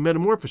enchanting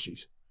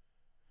metamorphoses,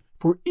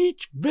 for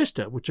each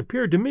vista which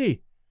appeared to me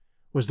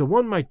was the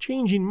one my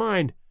changing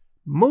mind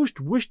most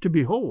wished to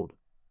behold.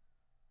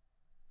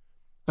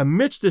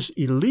 Amidst this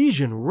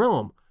Elysian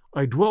realm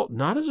I dwelt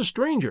not as a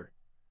stranger,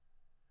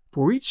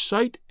 for each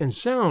sight and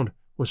sound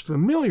was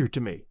familiar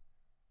to me,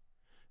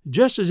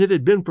 just as it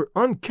had been for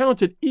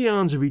uncounted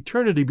eons of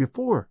eternity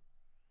before,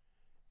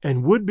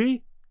 and would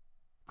be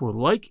for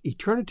like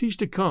eternities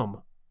to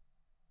come.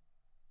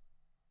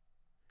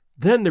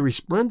 Then the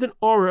resplendent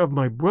aura of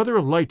my brother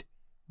of light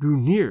drew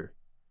near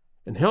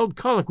and held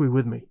colloquy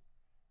with me,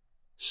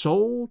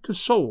 soul to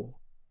soul,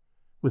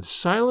 with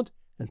silent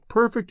and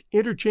perfect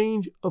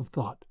interchange of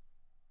thought.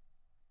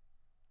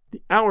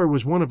 The hour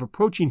was one of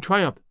approaching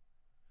triumph,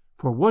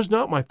 for was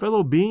not my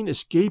fellow being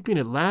escaping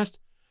at last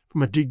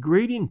from a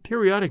degrading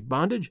periodic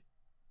bondage?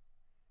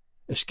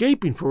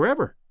 Escaping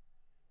forever,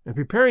 and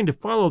preparing to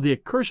follow the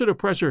accursed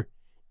oppressor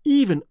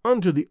even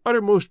unto the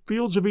uttermost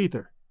fields of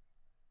ether,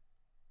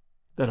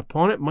 that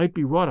upon it might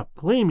be wrought a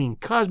flaming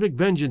cosmic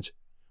vengeance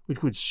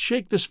which would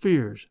shake the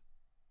spheres.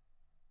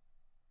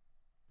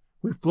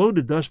 We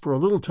floated thus for a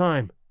little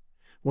time,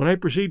 when I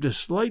perceived a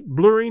slight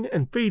blurring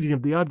and fading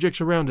of the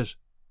objects around us,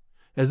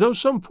 as though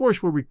some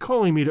force were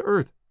recalling me to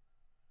earth,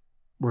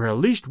 where I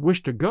least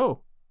wished to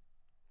go.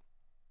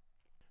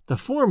 The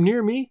form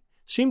near me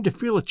seemed to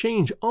feel a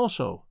change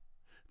also,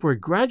 for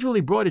it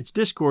gradually brought its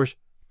discourse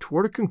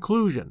toward a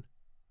conclusion,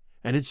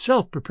 and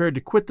itself prepared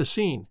to quit the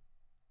scene,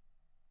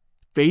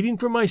 fading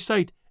from my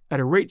sight at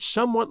a rate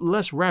somewhat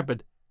less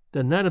rapid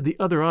than that of the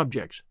other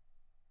objects.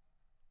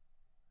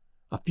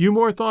 A few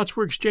more thoughts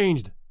were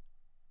exchanged,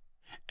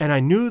 and I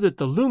knew that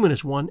the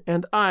luminous one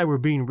and I were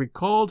being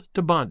recalled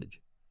to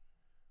bondage,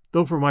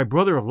 though for my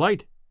brother of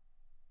light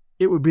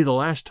it would be the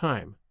last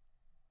time.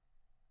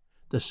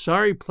 The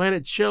sorry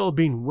planet's shell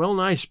being well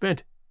nigh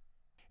spent,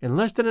 in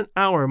less than an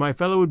hour my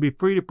fellow would be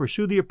free to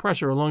pursue the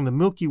oppressor along the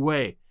Milky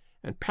Way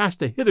and past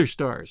the hither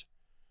stars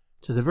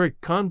to the very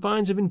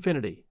confines of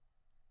infinity.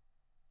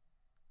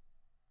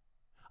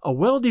 A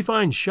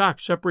well-defined shock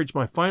separates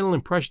my final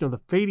impression of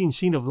the fading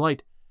scene of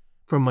light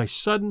from my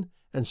sudden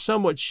and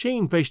somewhat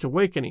shamefaced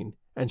awakening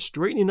and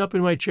straightening up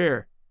in my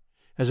chair,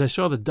 as I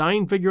saw the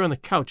dying figure on the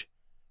couch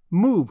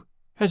move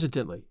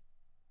hesitantly.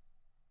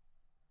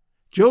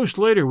 Joe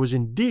Slater was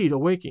indeed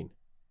awaking,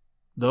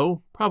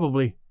 though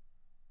probably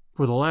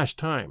for the last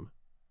time.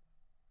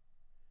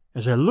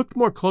 As I looked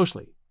more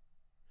closely,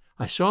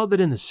 I saw that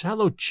in the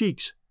sallow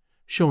cheeks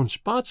shone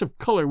spots of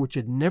color which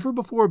had never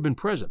before been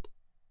present.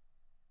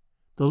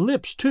 The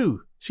lips,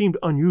 too, seemed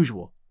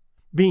unusual,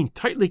 being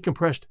tightly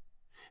compressed,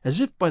 as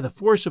if by the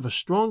force of a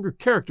stronger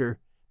character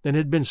than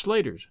had been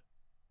Slater's.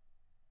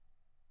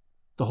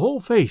 The whole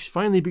face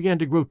finally began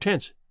to grow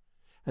tense,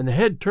 and the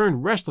head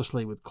turned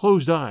restlessly with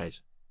closed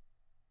eyes.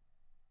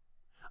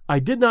 I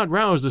did not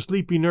rouse the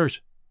sleepy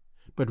nurse,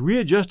 but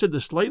readjusted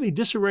the slightly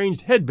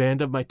disarranged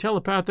headband of my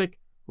telepathic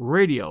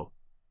radio,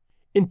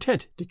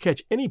 intent to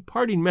catch any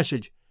parting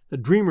message the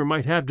dreamer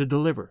might have to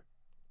deliver.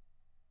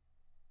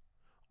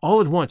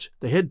 All at once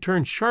the head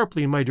turned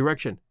sharply in my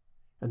direction,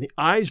 and the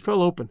eyes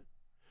fell open,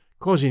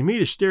 causing me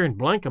to stare in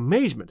blank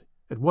amazement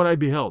at what I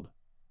beheld.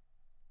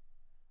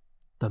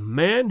 The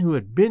man who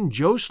had been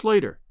Joe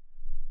Slater,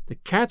 the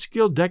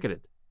Catskill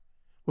decadent,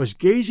 was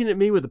gazing at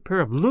me with a pair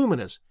of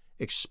luminous,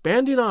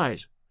 expanding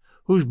eyes,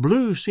 whose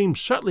blue seemed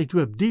subtly to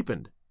have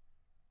deepened.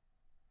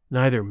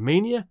 Neither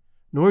mania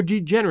nor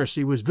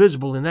degeneracy was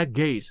visible in that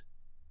gaze,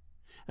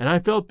 and I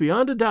felt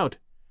beyond a doubt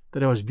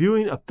that I was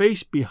viewing a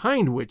face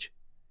behind which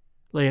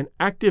lay an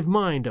active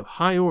mind of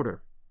high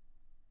order.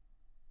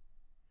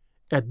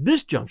 At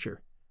this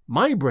juncture,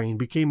 my brain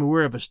became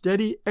aware of a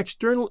steady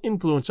external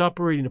influence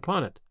operating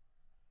upon it.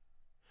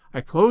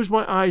 I closed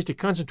my eyes to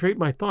concentrate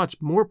my thoughts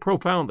more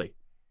profoundly,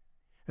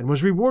 and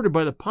was rewarded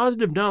by the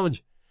positive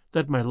knowledge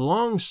that my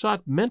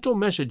long-sought mental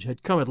message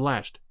had come at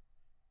last.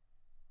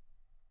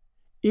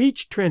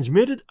 Each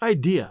transmitted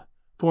idea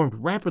formed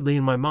rapidly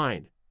in my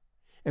mind,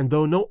 and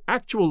though no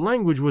actual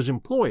language was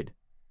employed,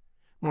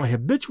 my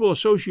habitual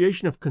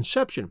association of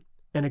conception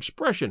and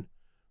expression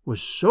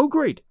was so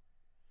great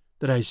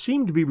that I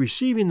seemed to be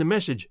receiving the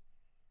message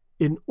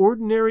in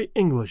ordinary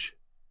English.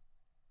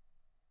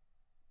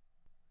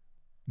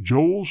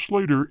 Joel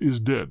Slater is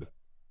dead,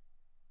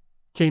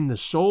 came the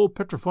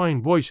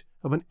soul-petrifying voice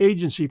of an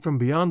agency from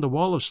beyond the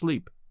wall of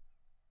sleep.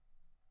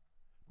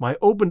 My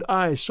opened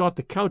eyes sought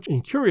the couch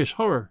in curious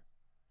horror,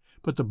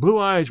 but the blue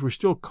eyes were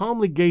still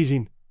calmly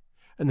gazing,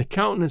 and the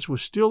countenance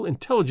was still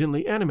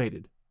intelligently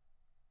animated.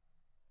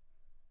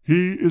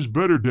 He is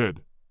better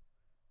dead,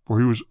 for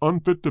he was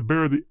unfit to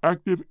bear the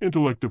active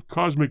intellect of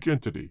cosmic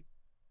entity.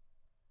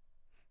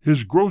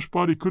 His gross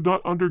body could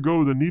not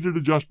undergo the needed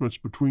adjustments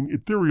between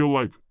ethereal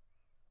life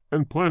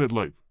and planet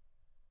life.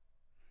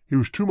 He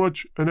was too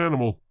much an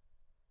animal,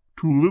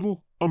 too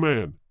little a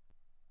man.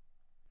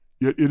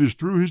 Yet it is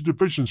through his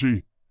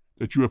deficiency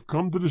that you have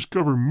come to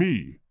discover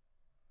me,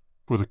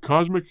 for the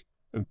cosmic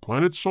and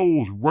planet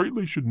souls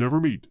rightly should never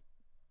meet.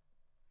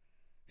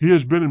 He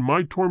has been in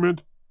my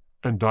torment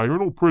and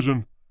diurnal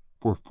prison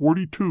for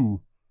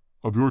 42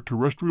 of your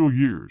terrestrial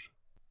years.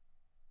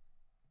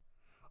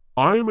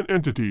 I am an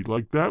entity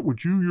like that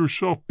which you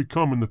yourself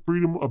become in the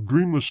freedom of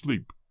dreamless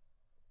sleep.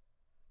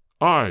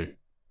 I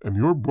am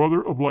your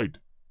brother of light,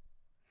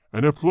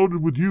 and have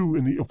floated with you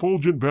in the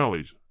effulgent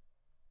valleys.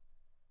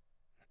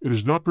 It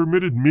is not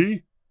permitted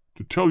me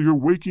to tell your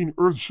waking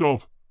earth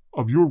self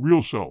of your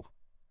real self,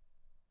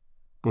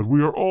 but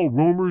we are all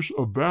roamers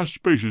of vast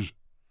spaces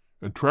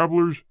and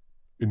travelers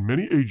in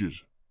many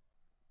ages.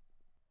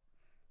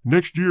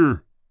 Next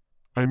year,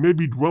 I may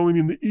be dwelling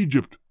in the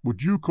Egypt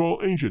which you call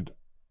ancient,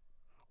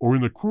 or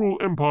in the cruel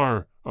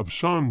empire of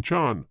San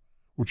Chan,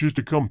 which is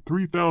to come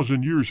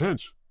 3,000 years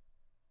hence.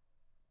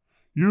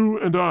 You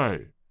and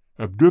I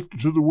have drifted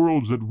to the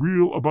worlds that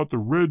reel about the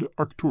red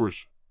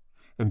Arcturus,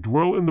 and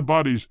dwell in the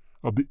bodies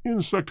of the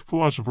insect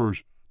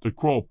philosophers that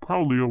crawl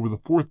proudly over the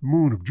fourth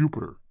moon of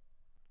Jupiter.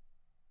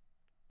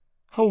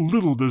 How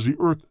little does the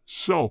earth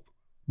self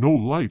know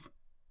life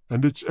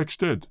and its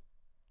extent?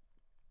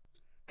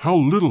 How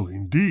little,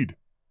 indeed,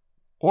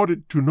 ought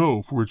it to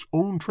know for its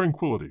own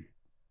tranquility?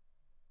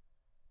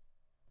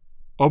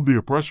 Of the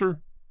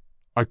oppressor,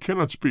 I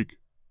cannot speak.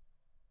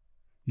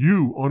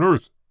 You, on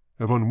earth,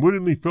 have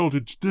unwittingly felt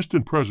its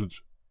distant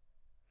presence.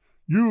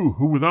 You,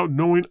 who without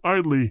knowing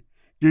idly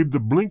gave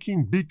the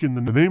blinking beacon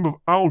the name of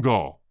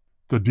Algol,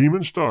 the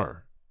demon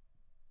star.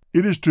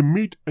 It is to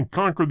meet and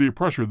conquer the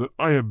oppressor that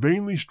I have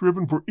vainly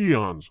striven for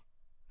eons,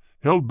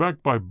 held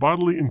back by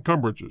bodily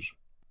encumbrances.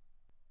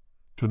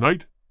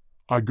 Tonight,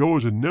 I go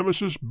as a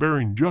nemesis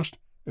bearing just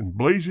and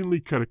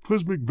blazingly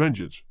cataclysmic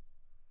vengeance.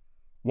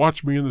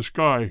 Watch me in the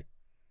sky,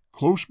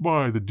 close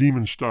by the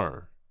demon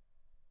star.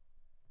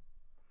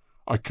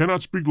 I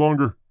cannot speak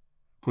longer,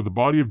 for the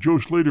body of Joe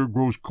Slater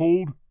grows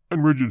cold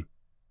and rigid,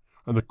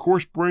 and the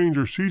coarse brains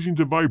are ceasing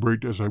to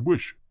vibrate as I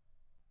wish.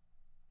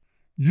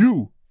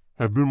 You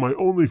have been my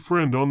only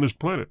friend on this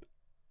planet,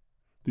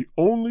 the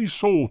only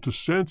soul to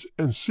sense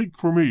and seek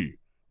for me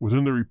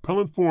within the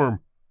repellent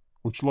form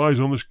which lies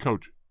on this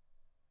couch.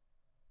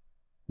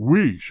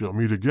 We shall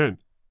meet again,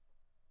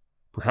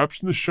 perhaps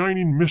in the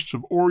shining mists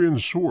of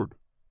Orion's sword,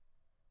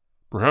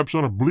 perhaps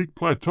on a bleak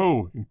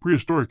plateau in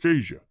prehistoric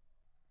Asia,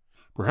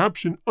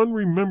 perhaps in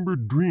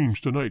unremembered dreams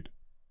tonight,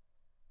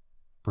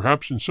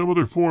 perhaps in some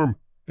other form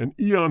an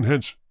eon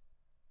hence,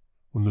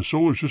 when the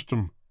solar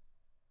system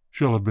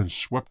shall have been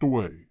swept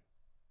away.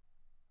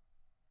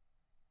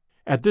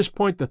 At this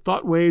point the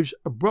thought waves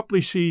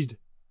abruptly ceased.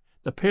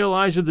 The pale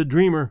eyes of the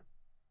dreamer,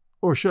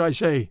 or should I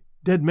say,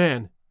 dead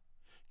man,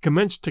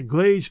 commenced to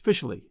glaze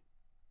fishily.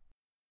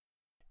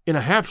 In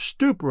a half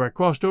stupor I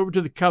crossed over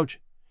to the couch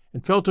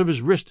and felt of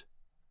his wrist,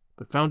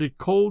 but found it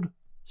cold,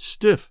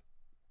 stiff,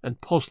 and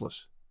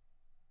pulseless.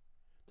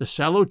 The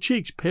sallow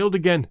cheeks paled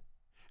again,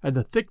 and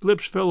the thick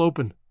lips fell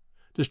open,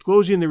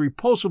 disclosing the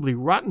repulsively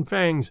rotten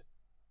fangs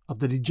of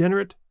the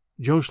degenerate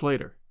Joe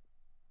Slater.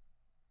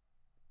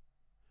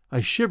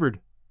 I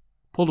shivered,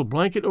 pulled a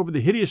blanket over the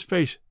hideous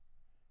face,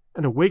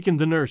 and awakened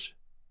the nurse.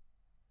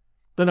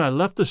 Then I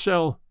left the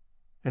cell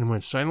and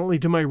went silently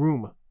to my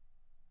room.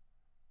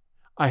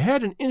 I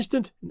had an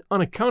instant and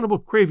unaccountable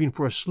craving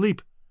for a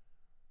sleep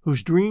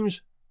whose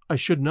dreams I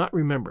should not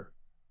remember.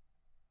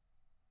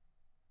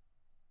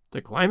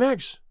 The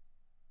climax?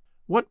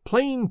 What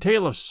plain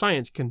tale of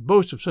science can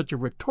boast of such a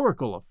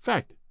rhetorical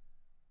effect?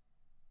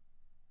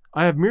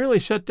 I have merely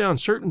set down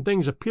certain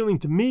things appealing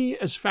to me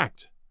as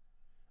facts,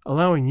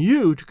 allowing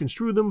you to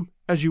construe them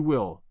as you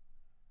will.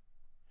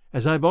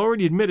 As I've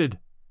already admitted,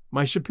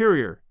 my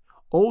superior,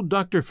 old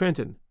Dr.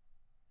 Fenton,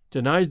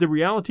 denies the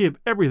reality of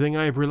everything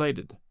I have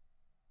related.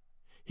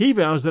 He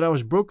vows that I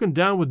was broken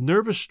down with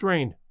nervous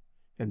strain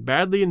and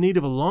badly in need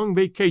of a long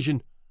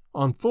vacation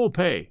on full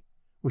pay,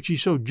 which he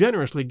so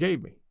generously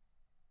gave me.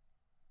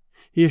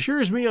 He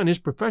assures me on his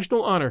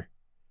professional honor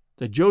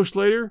that Joe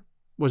Slater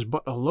was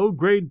but a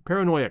low-grade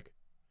paranoiac,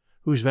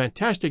 whose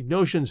fantastic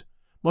notions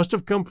must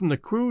have come from the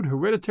crude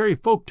hereditary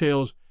folk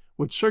tales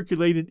which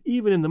circulated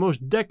even in the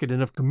most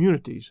decadent of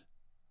communities.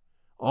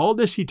 All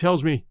this he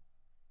tells me,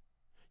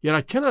 yet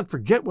I cannot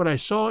forget what I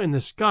saw in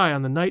the sky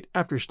on the night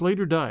after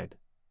Slater died.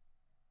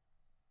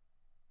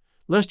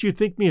 Lest you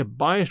think me a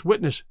biased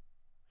witness,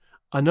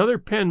 another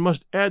pen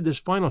must add this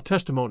final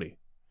testimony,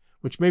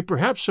 which may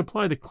perhaps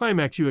supply the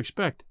climax you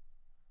expect.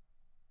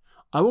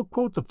 I will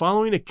quote the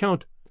following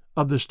account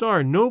of the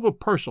star Nova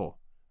Persei,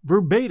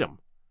 verbatim,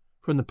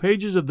 from the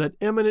pages of that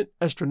eminent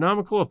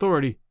astronomical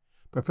authority,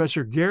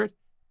 Professor Garrett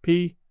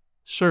P.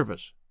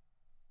 Serviss.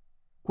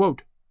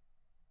 Quote,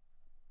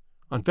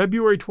 on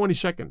February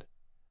 22nd,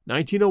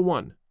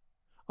 1901,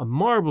 a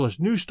marvelous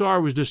new star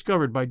was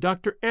discovered by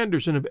Dr.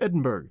 Anderson of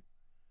Edinburgh,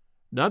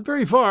 not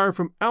very far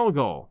from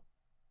Algol.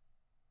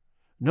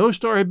 No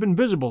star had been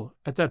visible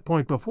at that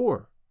point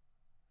before.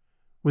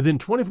 Within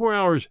 24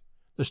 hours,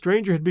 the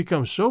stranger had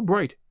become so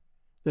bright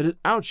that it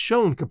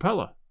outshone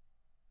Capella.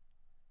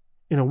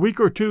 In a week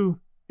or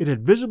two, it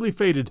had visibly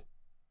faded,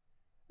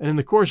 and in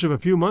the course of a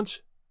few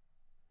months,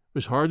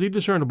 was hardly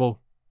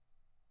discernible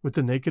with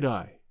the naked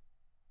eye.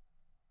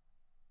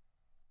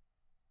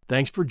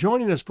 Thanks for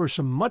joining us for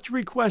some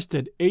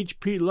much-requested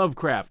H.P.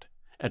 Lovecraft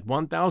at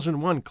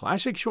 1001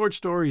 Classic Short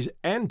Stories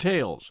and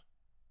Tales.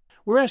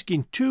 we're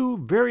asking two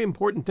very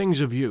important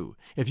things of you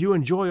if you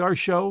enjoy our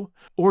show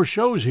or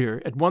shows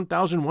here at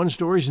 1001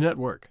 Stories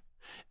Network.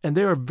 And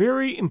they are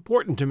very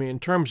important to me in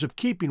terms of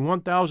keeping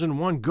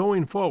 1001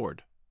 going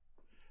forward.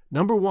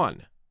 Number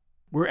one,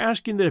 we're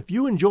asking that if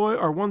you enjoy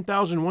our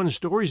 1001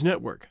 Stories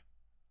Network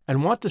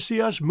and want to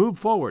see us move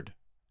forward,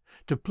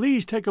 to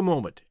please take a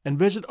moment and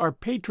visit our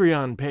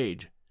Patreon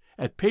page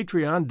at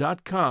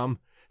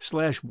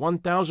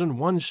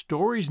patreon.com/1001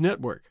 Stories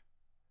Network.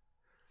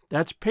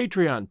 That's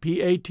Patreon,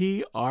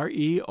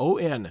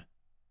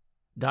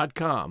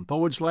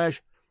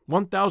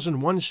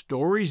 patreon.com/1001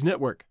 Stories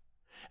Network,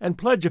 and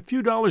pledge a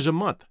few dollars a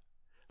month,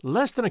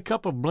 less than a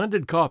cup of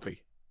blended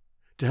coffee,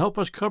 to help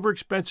us cover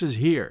expenses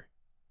here.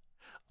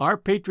 Our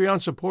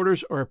Patreon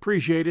supporters are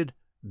appreciated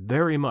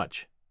very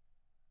much.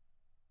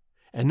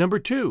 And number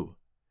two,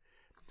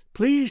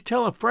 please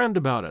tell a friend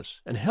about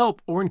us and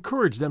help or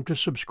encourage them to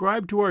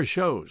subscribe to our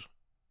shows.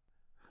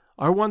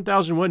 Our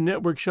 1001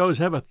 Network shows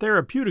have a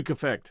therapeutic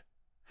effect.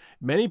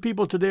 Many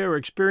people today are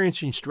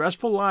experiencing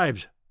stressful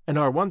lives, and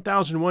our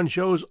 1001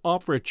 shows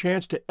offer a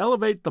chance to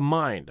elevate the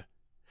mind,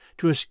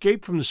 to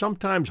escape from the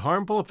sometimes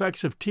harmful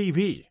effects of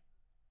TV,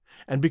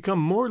 and become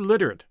more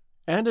literate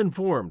and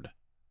informed.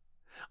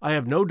 I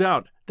have no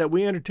doubt that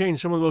we entertain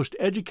some of the most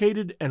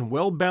educated and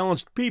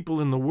well-balanced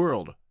people in the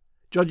world,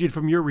 judging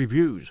from your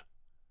reviews.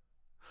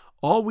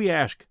 All we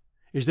ask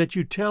is that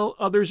you tell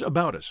others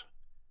about us,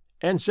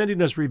 and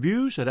sending us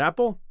reviews at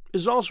Apple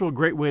is also a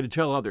great way to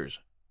tell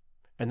others.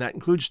 And that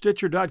includes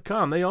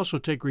Stitcher.com. They also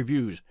take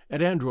reviews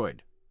at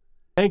Android.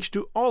 Thanks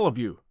to all of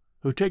you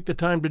who take the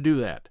time to do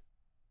that.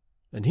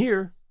 And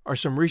here are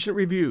some recent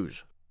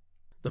reviews.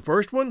 The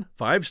first one,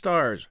 5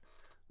 stars.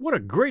 What a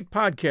great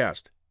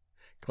podcast.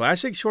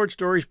 Classic short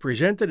stories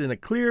presented in a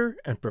clear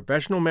and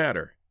professional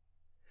manner.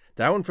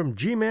 That one from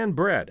G-Man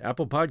Brad,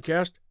 Apple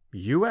Podcast,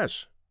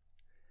 US.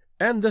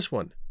 And this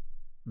one,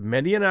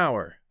 Many an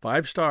Hour,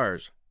 5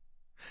 stars.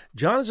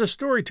 John is a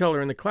storyteller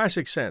in the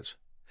classic sense.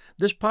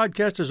 This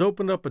podcast has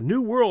opened up a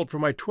new world for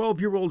my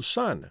 12-year-old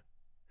son.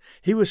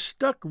 He was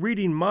stuck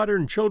reading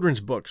modern children's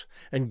books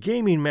and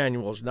gaming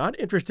manuals, not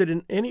interested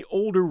in any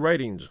older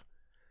writings.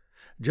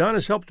 John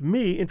has helped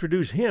me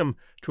introduce him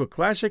to a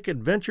classic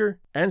adventure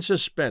and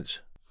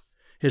suspense.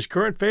 His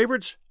current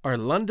favorites are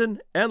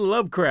London and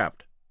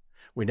Lovecraft.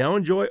 We now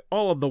enjoy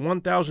all of the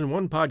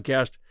 1001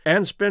 podcast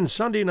and spend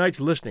Sunday nights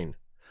listening.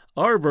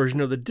 Our version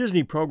of the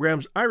Disney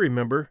programs I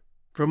remember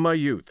from my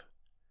youth.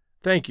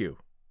 Thank you,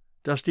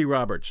 Dusty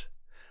Roberts.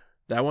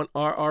 That one,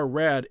 RR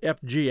Rad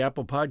FG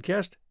Apple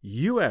Podcast,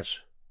 US.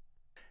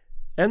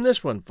 And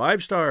this one,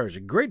 5 stars.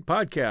 Great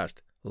podcast.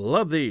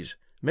 Love these.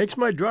 Makes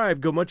my drive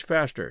go much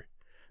faster.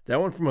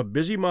 That one from a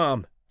busy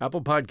mom,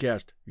 Apple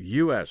Podcast,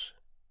 US.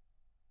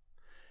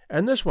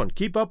 And this one,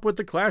 Keep Up with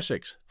the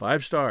Classics,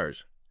 5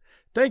 stars.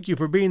 Thank you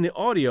for being the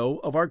audio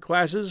of our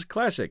class's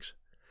classics.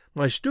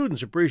 My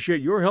students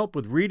appreciate your help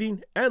with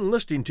reading and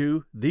listening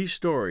to these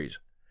stories.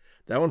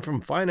 That one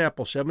from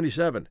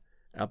Fineapple77,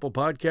 Apple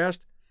Podcast,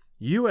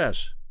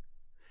 US.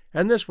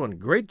 And this one,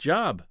 great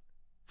job,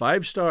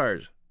 5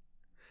 stars.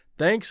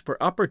 Thanks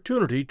for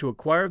opportunity to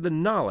acquire the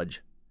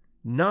knowledge.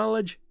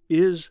 Knowledge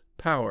is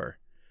power.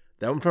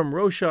 That one from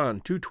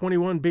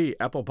Roshan221B,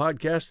 Apple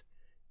Podcast,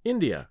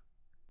 India.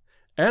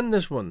 And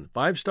this one,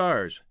 5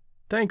 stars.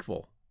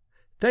 Thankful.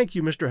 Thank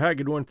you, Mr.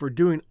 Hagedorn, for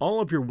doing all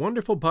of your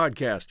wonderful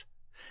podcasts.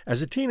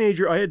 As a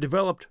teenager, I had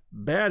developed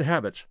bad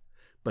habits,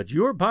 but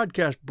your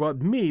podcast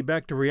brought me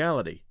back to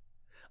reality.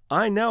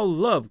 I now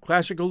love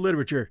classical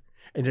literature,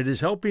 and it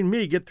is helping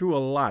me get through a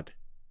lot.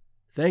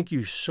 Thank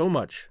you so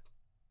much.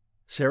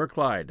 Sarah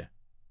Clyde.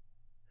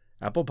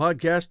 Apple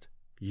Podcast,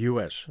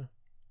 US.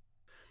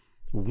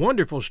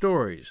 Wonderful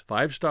stories,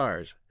 5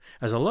 stars.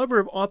 As a lover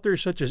of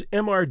authors such as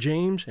M.R.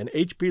 James and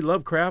H.P.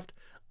 Lovecraft,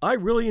 I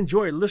really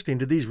enjoy listening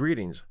to these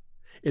readings.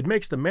 It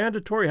makes the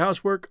mandatory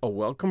housework a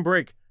welcome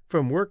break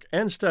from work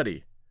and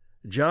study.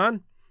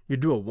 John, you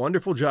do a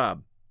wonderful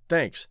job.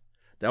 Thanks.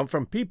 Down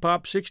from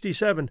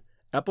Peepop67,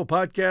 Apple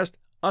Podcast,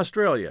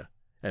 Australia.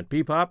 And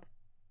Peepop,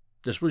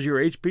 this was your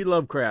H.P.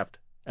 Lovecraft,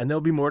 and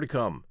there'll be more to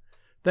come.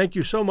 Thank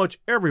you so much,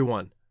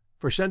 everyone,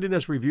 for sending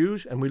us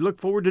reviews, and we look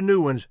forward to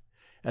new ones.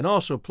 And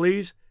also,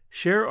 please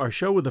share our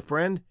show with a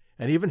friend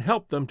and even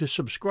help them to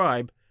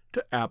subscribe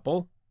to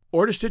Apple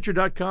or to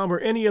Stitcher.com or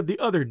any of the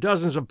other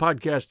dozens of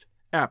podcast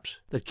apps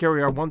that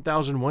carry our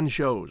 1001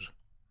 shows.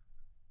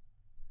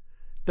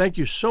 Thank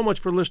you so much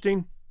for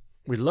listening.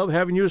 We love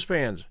having you as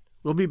fans.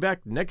 We'll be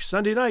back next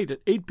Sunday night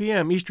at 8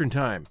 p.m. Eastern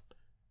Time.